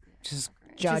emotions? Just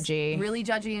Just judgy. really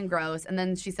judgy and gross. And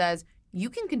then she says, you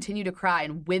can continue to cry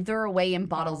and wither away in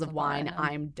bottles of wine.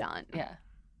 I'm done. Yeah.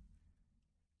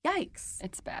 Yikes.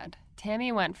 It's bad.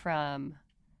 Tammy went from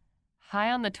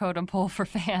high on the totem pole for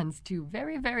fans to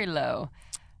very, very low.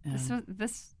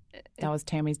 That was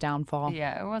Tammy's downfall.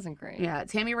 Yeah, it wasn't great. Yeah,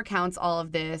 Tammy recounts all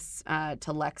of this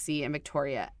to Lexi and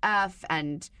Victoria F.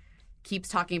 and keeps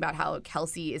talking about how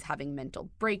Kelsey is having mental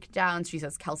breakdowns. She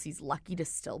says Kelsey's lucky to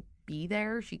still be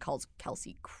there. She calls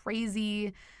Kelsey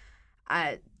crazy.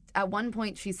 At one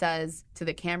point, she says to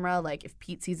the camera, like, if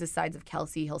Pete sees the sides of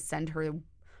Kelsey, he'll send her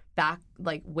back,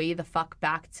 like, way the fuck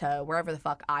back to wherever the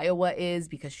fuck Iowa is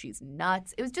because she's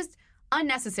nuts. It was just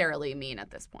unnecessarily mean at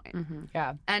this point. Mm-hmm.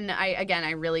 Yeah. And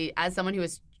I really, as someone who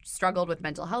has struggled with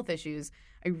mental health issues,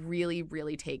 I really,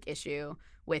 really take issue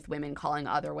with women calling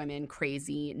other women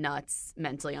crazy, nuts,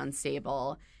 mentally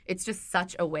unstable. It's just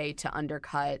such a way to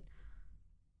undercut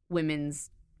women's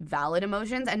valid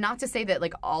emotions. And not to say that,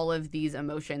 like, all of these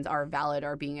emotions are valid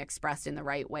or being expressed in the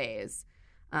right ways,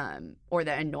 or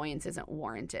that annoyance isn't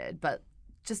warranted. But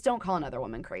just don't call another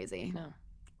woman crazy. No.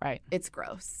 Right. It's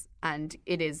gross. And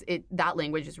that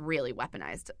language is really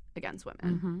weaponized against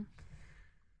women. Mm-hmm.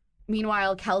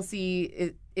 Meanwhile,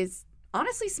 Kelsey is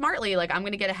honestly smartly like, I'm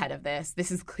going to get ahead of this.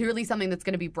 This is clearly something that's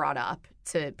going to be brought up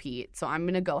to Pete. So I'm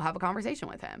going to go have a conversation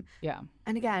with him. Yeah.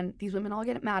 And again, these women all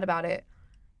get mad about it.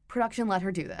 production let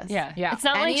her do this. Yeah. Yeah. It's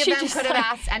not Any like of she them just could have like,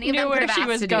 asked. Any of knew them where could have she asked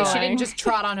was to going. do She it. didn't just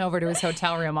trot on over to his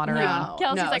hotel room on her own. No,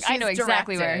 Kelsey's like, I know she's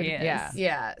exactly where he directed. is. Yeah.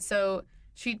 Yeah. So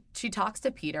she talks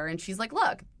to Peter and she's like,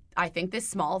 look, I think this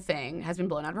small thing has been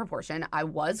blown out of proportion. I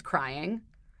was crying,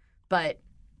 but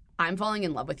I'm falling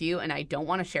in love with you and I don't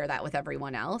want to share that with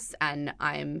everyone else. And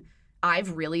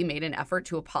I've really made an effort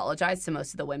to apologize to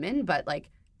most of the women, but like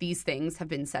these things have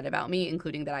been said about me,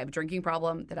 including that I have a drinking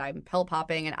problem, that I'm pill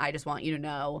popping, and I just want you to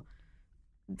know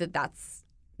that that's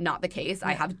not the case. Yeah.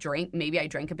 I have maybe I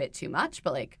drank a bit too much,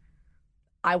 but like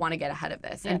I want to get ahead of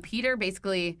this. Yeah. And Peter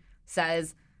basically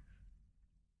says,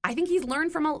 I think he's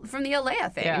learned from the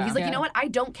Alea thing. Yeah. And he's like, you know what? I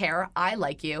don't care. I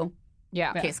like you.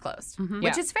 Yeah. Case closed. Mm-hmm.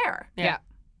 Which is fair. Yeah.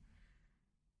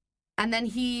 And then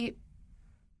he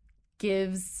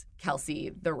gives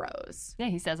Kelsey the rose. Yeah,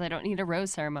 he says, I don't need a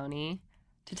rose ceremony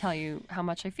to tell you how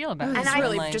much I feel about you. And I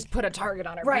really just put a target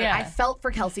on her. Right. Yeah. I felt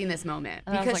for Kelsey in this moment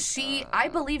because I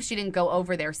believe she didn't go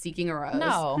over there seeking a rose.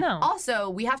 No. Also,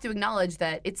 we have to acknowledge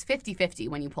that it's 50-50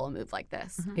 when you pull a move like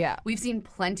this. Mm-hmm. Yeah. We've seen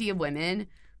plenty of women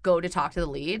go to talk to the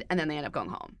lead and then they end up going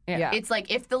home. Yeah. It's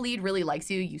like if the lead really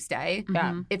likes you, you stay.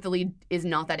 Yeah. If the lead is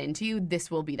not that into you, this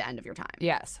will be the end of your time.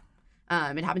 Yes.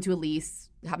 It happened to Elise.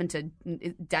 It happened to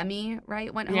Demi,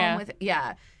 right? Went home with it.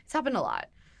 Yeah. It's happened a lot.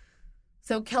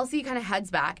 So Kelsey kind of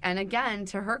heads back. And again,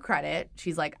 to her credit,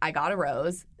 she's like, I got a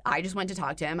rose. I just went to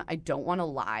talk to him. I don't want to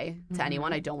lie to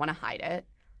anyone. I don't want to hide it.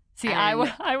 See, I would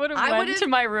have went to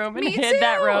my room and hid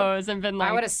that rose and been like...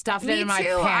 I would have stuffed it in my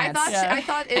pants. I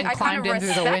thought and I climbed kind in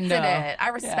of through the window. it. I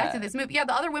respected this move. Yeah,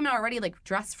 the other women already like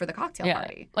dressed for the cocktail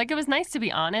party. Like it was nice to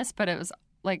be honest, but it was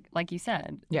like you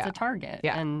said, it's a target.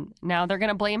 Yeah. And now they're going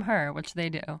to blame her, which they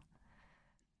do.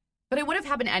 But it would have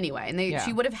happened anyway, and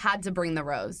she would have had to bring the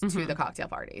rose to the cocktail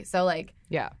party. So, like,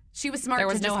 she was smart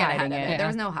to just get ahead of it. There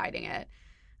was no hiding it.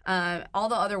 All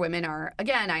the other women are,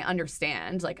 again, I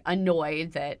understand, like,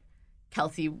 annoyed that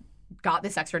Kelsey got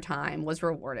this extra time, was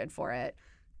rewarded for it.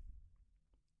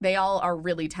 They all are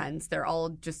really tense. They're all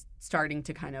just starting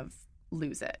to kind of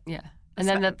lose it. Yeah. And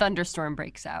then the thunderstorm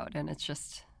breaks out, and it's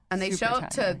just And they show up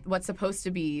to what's supposed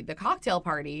to be the cocktail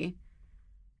party,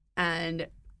 and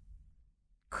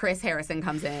Chris Harrison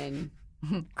comes in.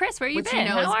 Chris, where you which been? You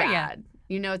know How is are bad.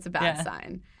 You know it's a bad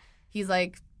sign. He's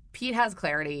like, Pete has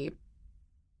clarity.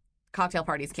 Cocktail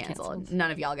party's canceled.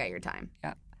 None of y'all get your time.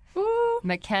 Yeah. Ooh.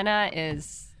 McKenna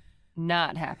is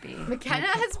not happy. McKenna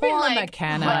has been like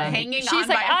hanging on. She's like,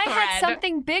 by a thread. I had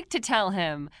something big to tell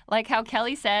him. Like how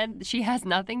Kelly said she has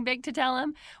nothing big to tell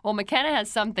him. Well, McKenna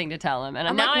has something to tell him. And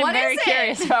I'm very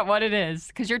curious about what it is.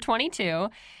 Because you're 22.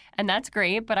 And that's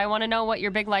great, but I want to know what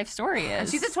your big life story is. And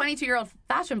she's a 22-year-old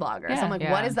fashion blogger. So I'm like,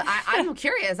 what is I'm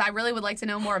curious. I really would like to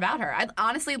know more about her. I'd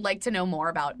honestly like to know more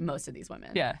about most of these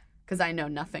women. Yeah. Because I know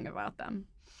nothing about them.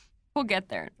 We'll get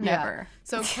there. Never. Yeah.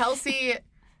 So Kelsey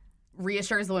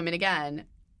reassures the women again.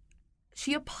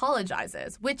 She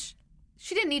apologizes, which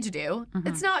she didn't need to do. Mm-hmm.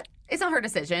 It's not her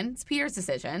decision. It's Peter's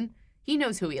decision. He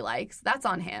knows who he likes. That's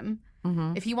on him.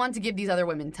 Mm-hmm. If he wanted to give these other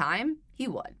women time, he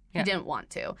would. He didn't want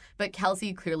to. But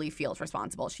Kelsey clearly feels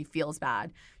responsible. She feels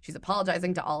bad. She's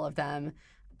apologizing to all of them.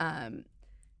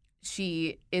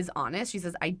 She is honest. She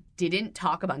says, I didn't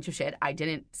talk a bunch of shit. I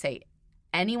didn't say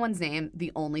anyone's name.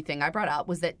 The only thing I brought up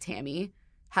was that Tammy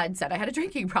had said I had a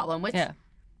drinking problem, which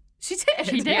she did.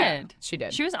 She did. Yeah, she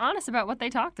did. She was honest about what they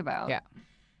talked about. Yeah.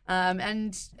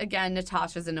 And again,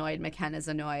 Natasha's annoyed. McKenna's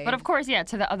annoyed. But of course,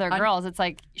 to the other girls, it's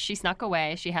like she snuck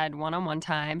away. She had one-on-one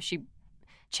time. She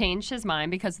changed his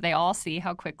mind because they all see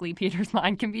how quickly Peter's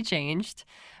mind can be changed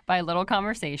by a little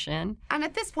conversation. And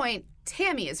at this point,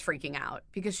 Tammy is freaking out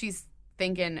because she's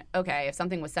thinking, okay, if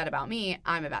something was said about me,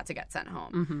 I'm about to get sent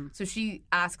home. Mm-hmm. So she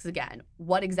asks again,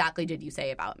 what exactly did you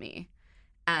say about me?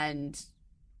 And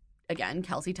again,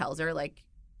 Kelsey tells her, like,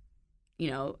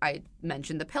 I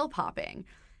mentioned the pill popping.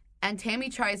 And Tammy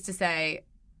tries to say,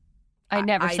 I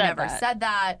never said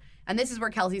that. And this is where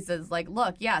Kelsey says, like,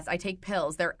 look, yes, I take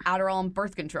pills. They're Adderall and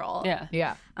birth control. Yeah.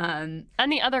 Yeah. And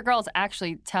the other girls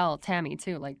actually tell Tammy,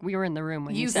 too. Like, we were in the room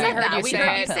when you said that. We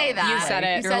heard you say that. You said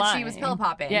it. You said she was pill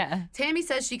popping. Yeah. Tammy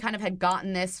says she kind of had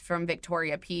gotten this from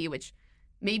Victoria P., which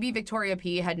maybe Victoria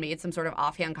P. had made some sort of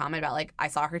offhand comment about, like, I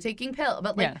saw her taking pills.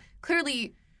 But, like,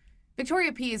 clearly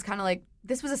Victoria P. is kind of like,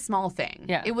 this was a small thing.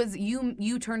 Yeah. It was,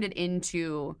 you turned it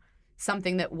into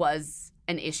something that was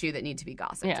an issue that needed to be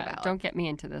gossiped about. Don't get me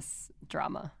into this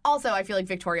drama. Also, I feel like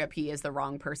Victoria P. is the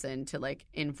wrong person to, like,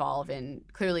 involve in.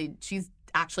 Clearly, she's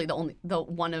actually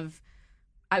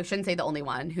I shouldn't say the only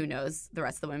one who knows the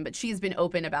rest of the women, but she's been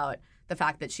open about the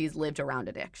fact that she's lived around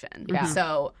addiction. Yeah.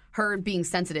 So her being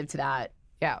sensitive to that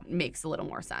makes a little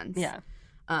more sense. Yeah.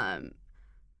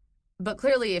 But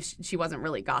clearly, if she wasn't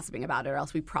really gossiping about it, or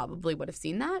else we probably would have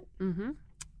seen that.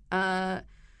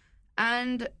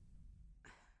 And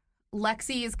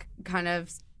Lexi is kind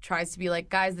of tries to be like,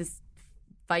 guys, this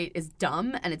fight is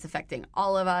dumb and it's affecting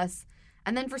all of us.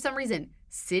 And then for some reason,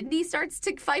 Sydney starts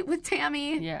to fight with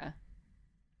Tammy. Yeah.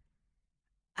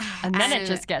 And then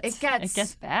it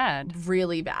gets bad.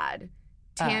 Really bad.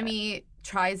 Tammy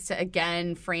tries to,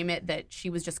 again, frame it that she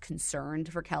was just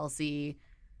concerned for Kelsey.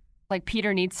 Like,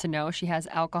 Peter needs to know she has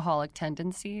alcoholic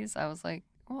tendencies. I was like,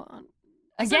 well,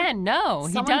 again, no.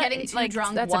 Someone getting too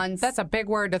drunk once. That's a big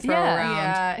word to throw around.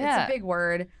 Yeah, it's a big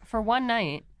word. For one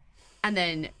night. And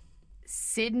then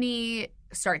Sydney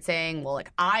starts saying, well,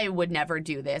 like, I would never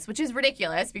do this, which is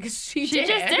ridiculous because she just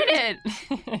did it.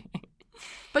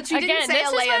 But she didn't say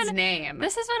Alea's name.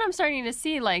 This is what I'm starting to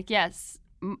see. Like, yes,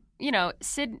 you know,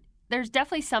 there's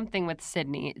definitely something with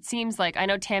Sydney. It seems like, I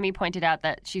know Tammy pointed out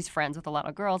that she's friends with a lot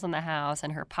of girls in the house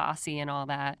and her posse and all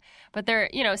that. But they're,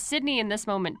 you know, Sydney in this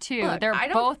moment too,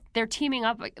 look, they're teaming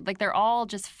up, like they're all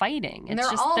just fighting. It's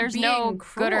just, there's no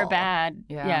cruel. Good or bad.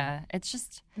 Yeah. It's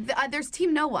just. There's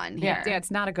team no one here. Yeah,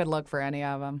 it's not a good look for any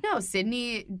of them. No,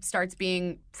 Sydney starts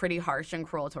being pretty harsh and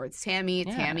cruel towards Tammy.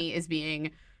 Yeah. Tammy is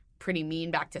being pretty mean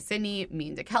back to Sydney,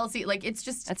 mean to Kelsey. Like, it's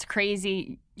just... That's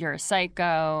crazy. You're a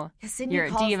psycho. Yeah, You're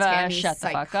a diva. Tammy Shut the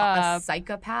fuck up. A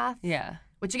psychopath. Yeah.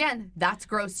 Which, again, that's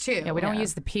gross, too. Yeah, we don't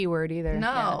use the P word either.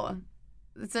 No.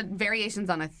 Yeah. It's variations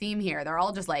on a theme here. They're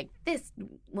all just like, this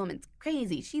woman's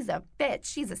crazy. She's a bitch.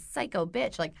 She's a psycho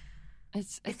bitch. Like,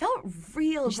 it felt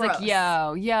real gross. She's like,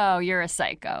 yo, you're a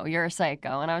psycho. You're a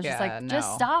psycho. And I was just like,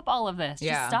 just stop all of this.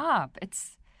 Just stop.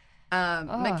 It's...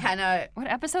 McKenna what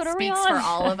episode are we speaks on? for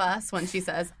all of us when she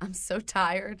says, I'm so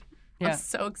tired. I'm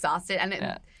so exhausted. And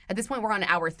at this point, we're on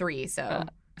hour 3, so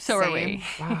are we.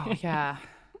 Wow, yeah.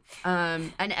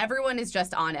 And everyone is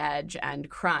just on edge and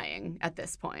crying at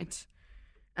this point.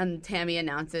 And Tammy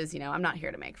announces, I'm not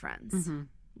here to make friends. Mm-hmm.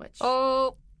 Which,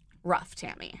 rough,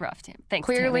 Tammy. Thanks,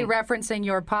 Clearly Tammy. referencing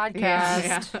your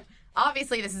podcast. Yeah.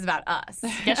 Obviously, this is about us.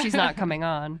 Guess she's not coming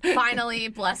on. Finally,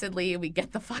 blessedly, we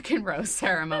get the fucking rose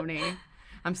ceremony.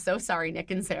 I'm so sorry, Nick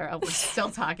and Sarah. We're still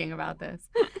talking about this.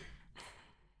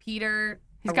 Peter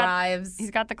arrives.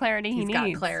 He's got the clarity he needs.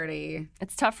 He's got clarity.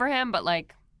 It's tough for him, but,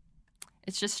 like,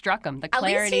 it's just struck him. The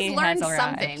clarity at least he's learned has arrived.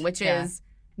 something, which is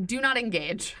do not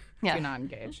engage. Yeah. Do not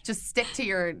engage. Just stick to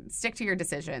your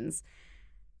decisions.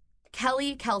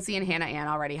 Kelly, Kelsey, and Hannah Ann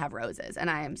already have roses, and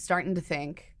I am starting to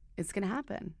think it's going to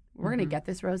happen. We're going to get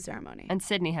this rose ceremony. And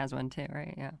Sydney has one too,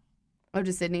 right? Yeah. Oh,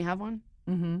 does Sydney have one?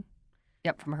 Mm-hmm.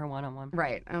 Yep, from her one-on-one.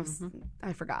 Right.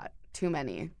 I forgot. Too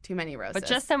many roses. But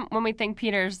just when we think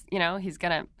Peter's, he's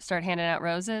going to start handing out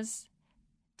roses,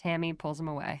 Tammy pulls him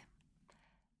away.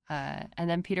 And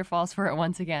then Peter falls for it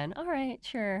once again. All right,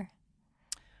 sure.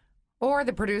 Or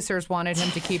the producers wanted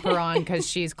him to keep her on because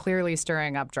she's clearly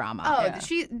stirring up drama. Oh,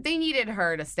 they needed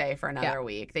her to stay for another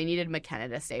week. They needed McKenna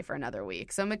to stay for another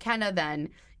week. So McKenna then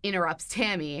interrupts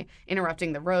Tammy,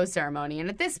 interrupting the rose ceremony. And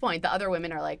at this point, the other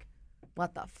women are like,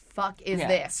 what the fuck is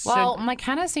this? Well,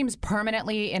 McKenna seems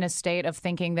permanently in a state of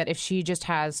thinking that if she just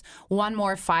has one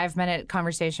more 5-minute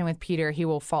conversation with Peter, he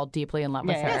will fall deeply in love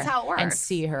with her. That's how it works. And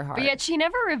see her heart. But yet she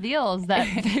never reveals that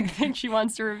big thing she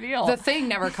wants to reveal. The thing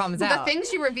never comes out. The thing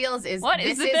she reveals is, what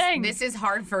is the thing? This is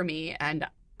hard for me, and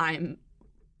I'm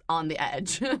on the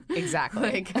edge.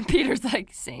 Exactly. And Peter's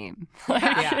like, same.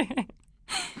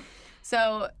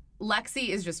 So Lexi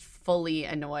is just fully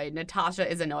annoyed.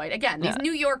 Natasha is annoyed. Again, these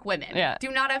New York women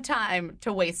do not have time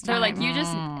to waste time. They're like, you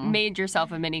just made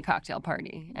yourself a mini cocktail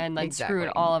party and screwed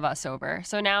all of us over.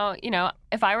 So now,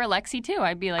 if I were Lexi too,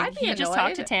 I'd be like, you just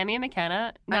talked to Tammy and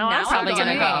McKenna. Now I'm probably going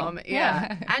to go home.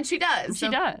 Yeah. And she does. She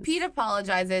does. Pete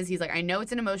apologizes. He's like, I know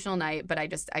it's an emotional night, but I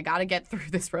got to get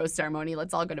through this rose ceremony.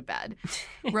 Let's all go to bed.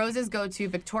 Roses go to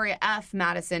Victoria F.,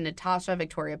 Madison, Natasha,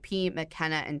 Victoria P.,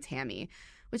 McKenna, and Tammy,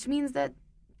 which means that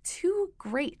 2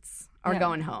 greats are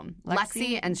going home.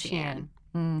 Lexi and Shan.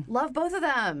 Love both of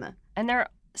them. And they're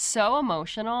so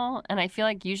emotional. And I feel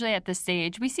like usually at this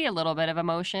stage, we see a little bit of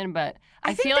emotion, but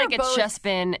I feel like it's just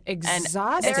been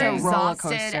exhausted. They're it's a roller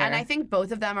coaster. And I think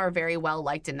both of them are very well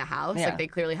liked in the house. Yeah. Like, they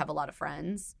clearly have a lot of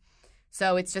friends.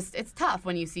 So it's tough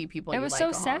when you see people. It was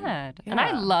so sad. Yeah. And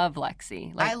I love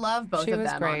Lexi. I love both of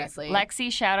them, great. Honestly. Lexi,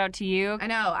 shout out to you. I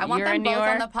know. I want You're them both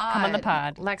on the pod. Come on the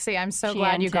pod. Lexi, I'm so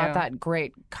glad you got that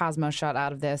great Cosmo shot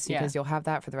out of this because you'll have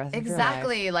that for the rest of your life.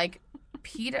 Exactly. Like,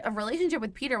 a relationship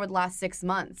with Peter would last 6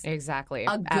 months. Exactly.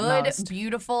 A good,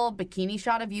 beautiful bikini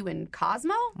shot of you in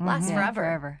Cosmo lasts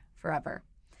forever. Forever.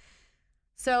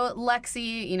 So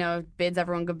Lexi, bids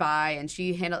everyone goodbye, and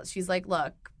she's like,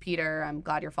 look, Peter, I'm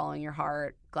glad you're following your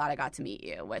heart. Glad I got to meet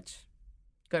you, which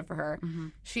Good for her.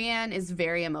 Sheehan is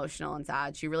very emotional and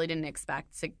sad. She really didn't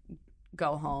expect to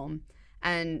go home.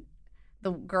 And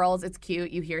the girls, it's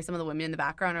cute. You hear some of the women in the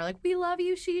background are like, "We love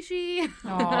you, Shishi."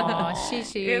 Aw,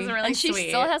 Shishi. It's really and she sweet.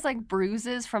 still has like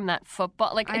bruises from that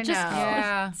football. Like, I it just, know.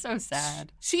 Yeah. so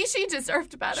sad. Shishi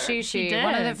deserved better. Shishi,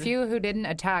 one of the did. few who didn't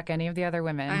attack any of the other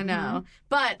women. I know.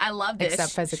 But I love this.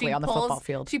 Except physically She on the football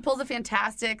field. She pulls a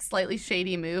fantastic, slightly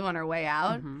shady move on her way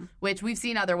out, which we've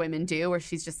seen other women do, where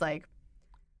she's just like,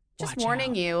 just Watch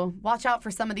warning out. you, watch out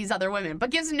for some of these other women, but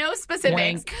gives no specifics.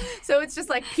 Wink. So it's just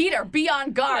like, Peter, be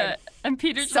on guard. And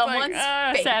Peter's just Someone's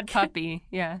like, fake. sad puppy.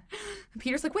 Yeah. And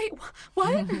Peter's like, wait,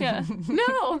 what? Yeah.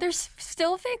 No. There's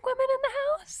still fake women in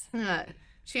the house?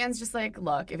 Sheehan's just like,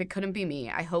 look, if it couldn't be me,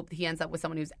 I hope he ends up with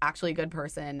someone who's actually a good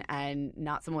person and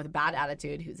not someone with a bad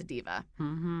attitude who's a diva.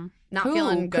 Not Who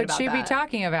feeling good could about she be that.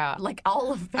 talking about? Like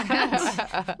all of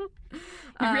that.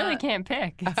 You really can't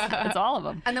pick. It's all of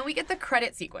them. And then we get the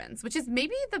credit sequence, which is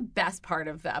maybe the best part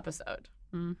of the episode.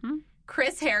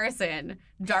 Chris Harrison,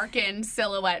 darkened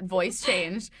silhouette, voice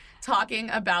change, talking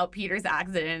about Peter's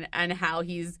accident and how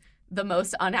he's the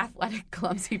most unathletic,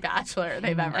 clumsy bachelor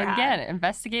they've ever had. Again,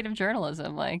 investigative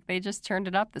journalism. Like, they just turned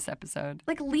it up this episode.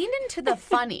 Like, lean into the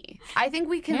funny. I think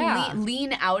we can Yeah.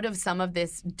 lean out of some of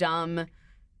this dumb,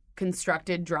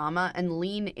 constructed drama and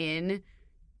lean in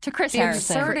To Chris The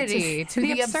Harrison. absurdity. to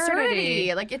the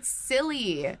absurdity. Like, it's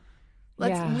silly.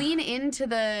 Let's Yeah. lean into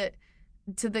the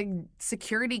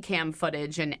security cam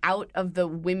footage and out of the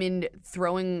women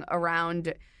throwing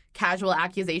around casual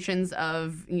accusations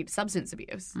of substance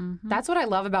abuse. That's what I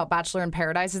love about Bachelor in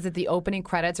Paradise is that the opening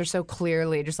credits are so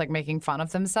clearly just like making fun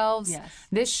of themselves. Yes.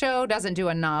 This show doesn't do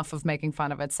enough of making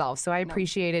fun of itself. So I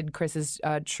appreciated Chris's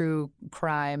true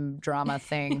crime drama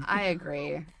thing. I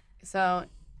agree. So,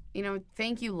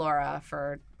 thank you, Laura,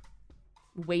 for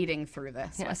wading through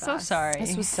this. Yeah, with so us. sorry.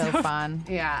 This was so fun.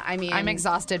 Yeah, I mean, I'm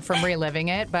exhausted from reliving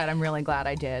it, but I'm really glad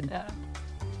I did. Yeah.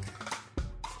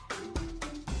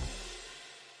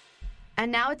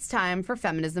 And now it's time for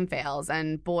feminism fails,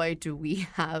 and boy, do we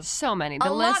have So many. The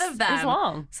a list lot of them. is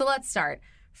long. So let's start.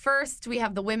 First, we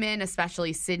have the women,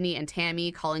 especially Sydney and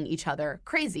Tammy, calling each other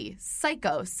crazy,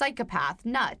 psycho, psychopath,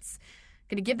 nuts.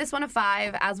 Gonna give this one a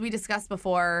 5. As we discussed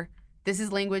before, this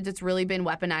is language that's really been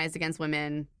weaponized against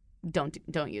women. Don't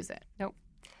use it. Nope.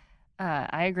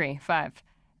 I agree. 5.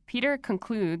 Peter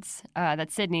concludes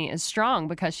that Sydney is strong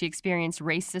because she experienced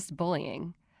racist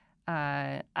bullying.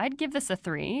 I'd give this a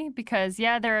 3 because,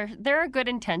 yeah, there are good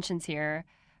intentions here,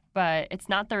 but it's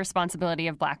not the responsibility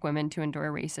of Black women to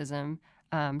endure racism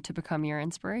to become your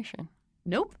inspiration.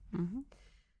 Nope.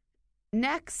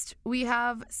 Next, we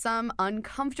have some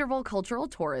uncomfortable cultural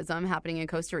tourism happening in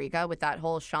Costa Rica with that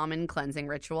whole shaman cleansing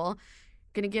ritual.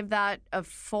 Going to give that a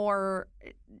 4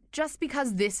 just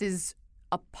because this is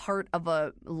a part of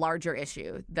a larger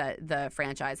issue that the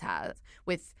franchise has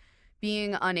with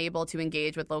being unable to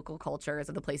engage with local cultures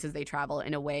of the places they travel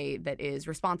in a way that is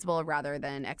responsible rather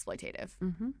than exploitative.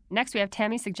 Next, we have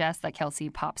Tammy suggests that Kelsey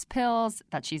pops pills,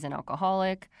 that she's an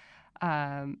alcoholic.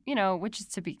 Which is,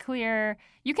 to be clear,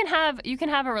 you can have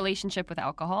a relationship with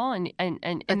alcohol, and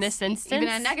in this instance, Even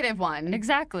a negative one.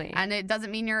 exactly. And it doesn't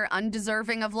mean you're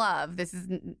undeserving of love. This is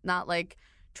not like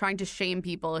trying to shame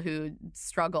people who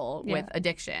struggle with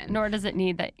addiction. Nor does it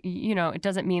need that. It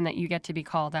doesn't mean that you get to be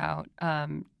called out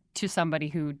to somebody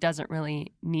who doesn't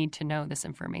really need to know this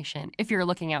information. If you're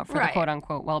looking out for the quote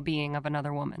unquote well-being of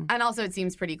another woman. And also, it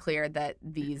seems pretty clear that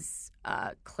these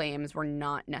claims were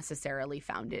not necessarily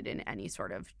founded in any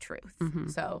sort of truth.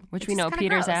 So, Which it's we just know kinda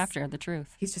Peter's gross. after the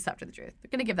truth. He's just after the truth. They're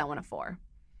going to give that one a 4.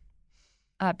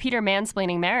 Peter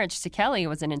mansplaining marriage to Kelly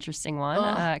was an interesting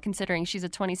one, considering she's a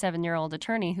 27-year-old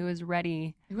attorney who is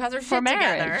ready Who has her for shit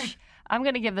marriage. together. I'm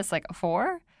going to give this like a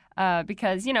 4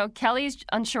 because, Kelly's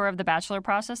unsure of the bachelor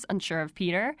process, unsure of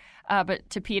Peter. But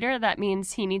to Peter, that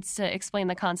means he needs to explain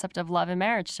the concept of love and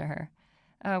marriage to her.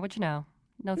 Which, no,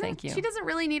 thank you. She doesn't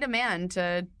really need a man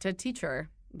to teach her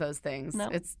those things. No.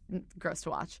 It's gross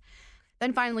to watch.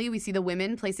 Then finally, we see the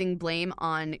women placing blame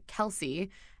on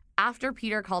Kelsey after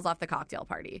Peter calls off the cocktail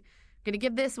party. Going to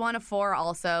give this one a 4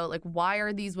 also. Like, why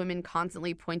are these women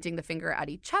constantly pointing the finger at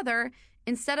each other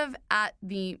instead of at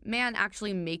the man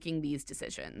actually making these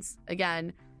decisions?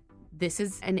 Again, this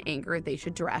is an anger they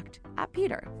should direct at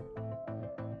Peter.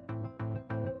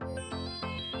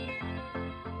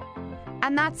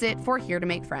 And that's it for Here to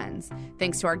Make Friends.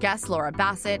 Thanks to our guest, Laura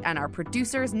Bassett, and our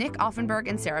producers, Nick Offenberg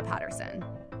and Sarah Patterson.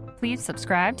 Please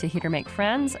subscribe to Here to Make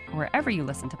Friends wherever you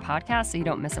listen to podcasts so you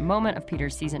don't miss a moment of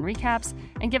Peter's season recaps,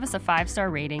 and give us a 5-star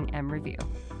rating and review.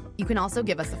 You can also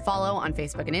give us a follow on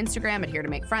Facebook and Instagram at Here to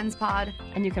Make Friends Pod.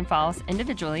 And you can follow us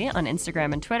individually on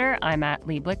Instagram and Twitter. I'm at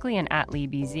Lee Blickley and at Lee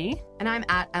BZ. And I'm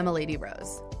at Emmalady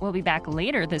Rose. We'll be back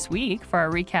later this week for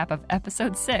our recap of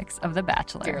episode 6 of The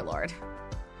Bachelor. Dear Lord.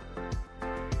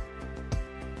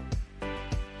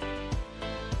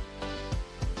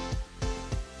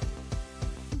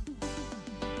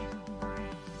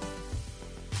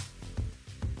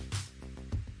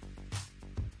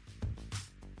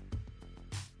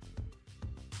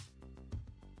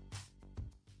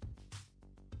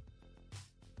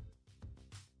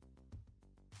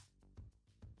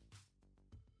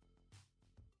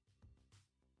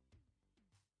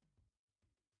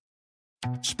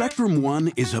 Spectrum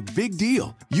One is a big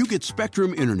deal. You get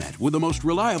Spectrum Internet with the most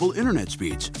reliable internet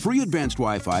speeds, free advanced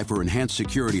Wi-Fi for enhanced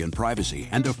security and privacy,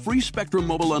 and a free Spectrum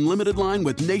Mobile Unlimited line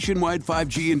with nationwide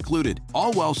 5G included,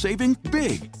 all while saving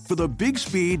big. For the big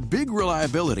speed, big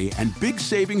reliability, and big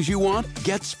savings you want,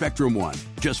 get Spectrum One.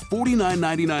 Just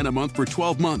 $49.99 a month for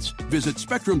 12 months. Visit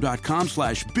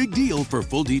spectrum.com/big deal for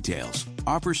full details.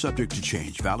 Offer subject to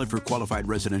change. Valid for qualified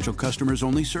residential customers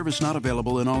only. Service not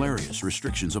available in all areas.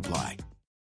 Restrictions apply.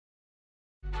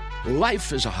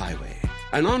 Life is a highway,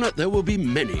 and on it there will be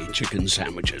many chicken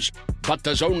sandwiches. But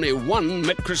there's only one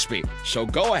McCrispy. So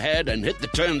go ahead and hit the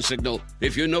turn signal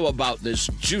if you know about this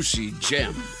juicy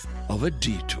gem of a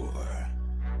detour.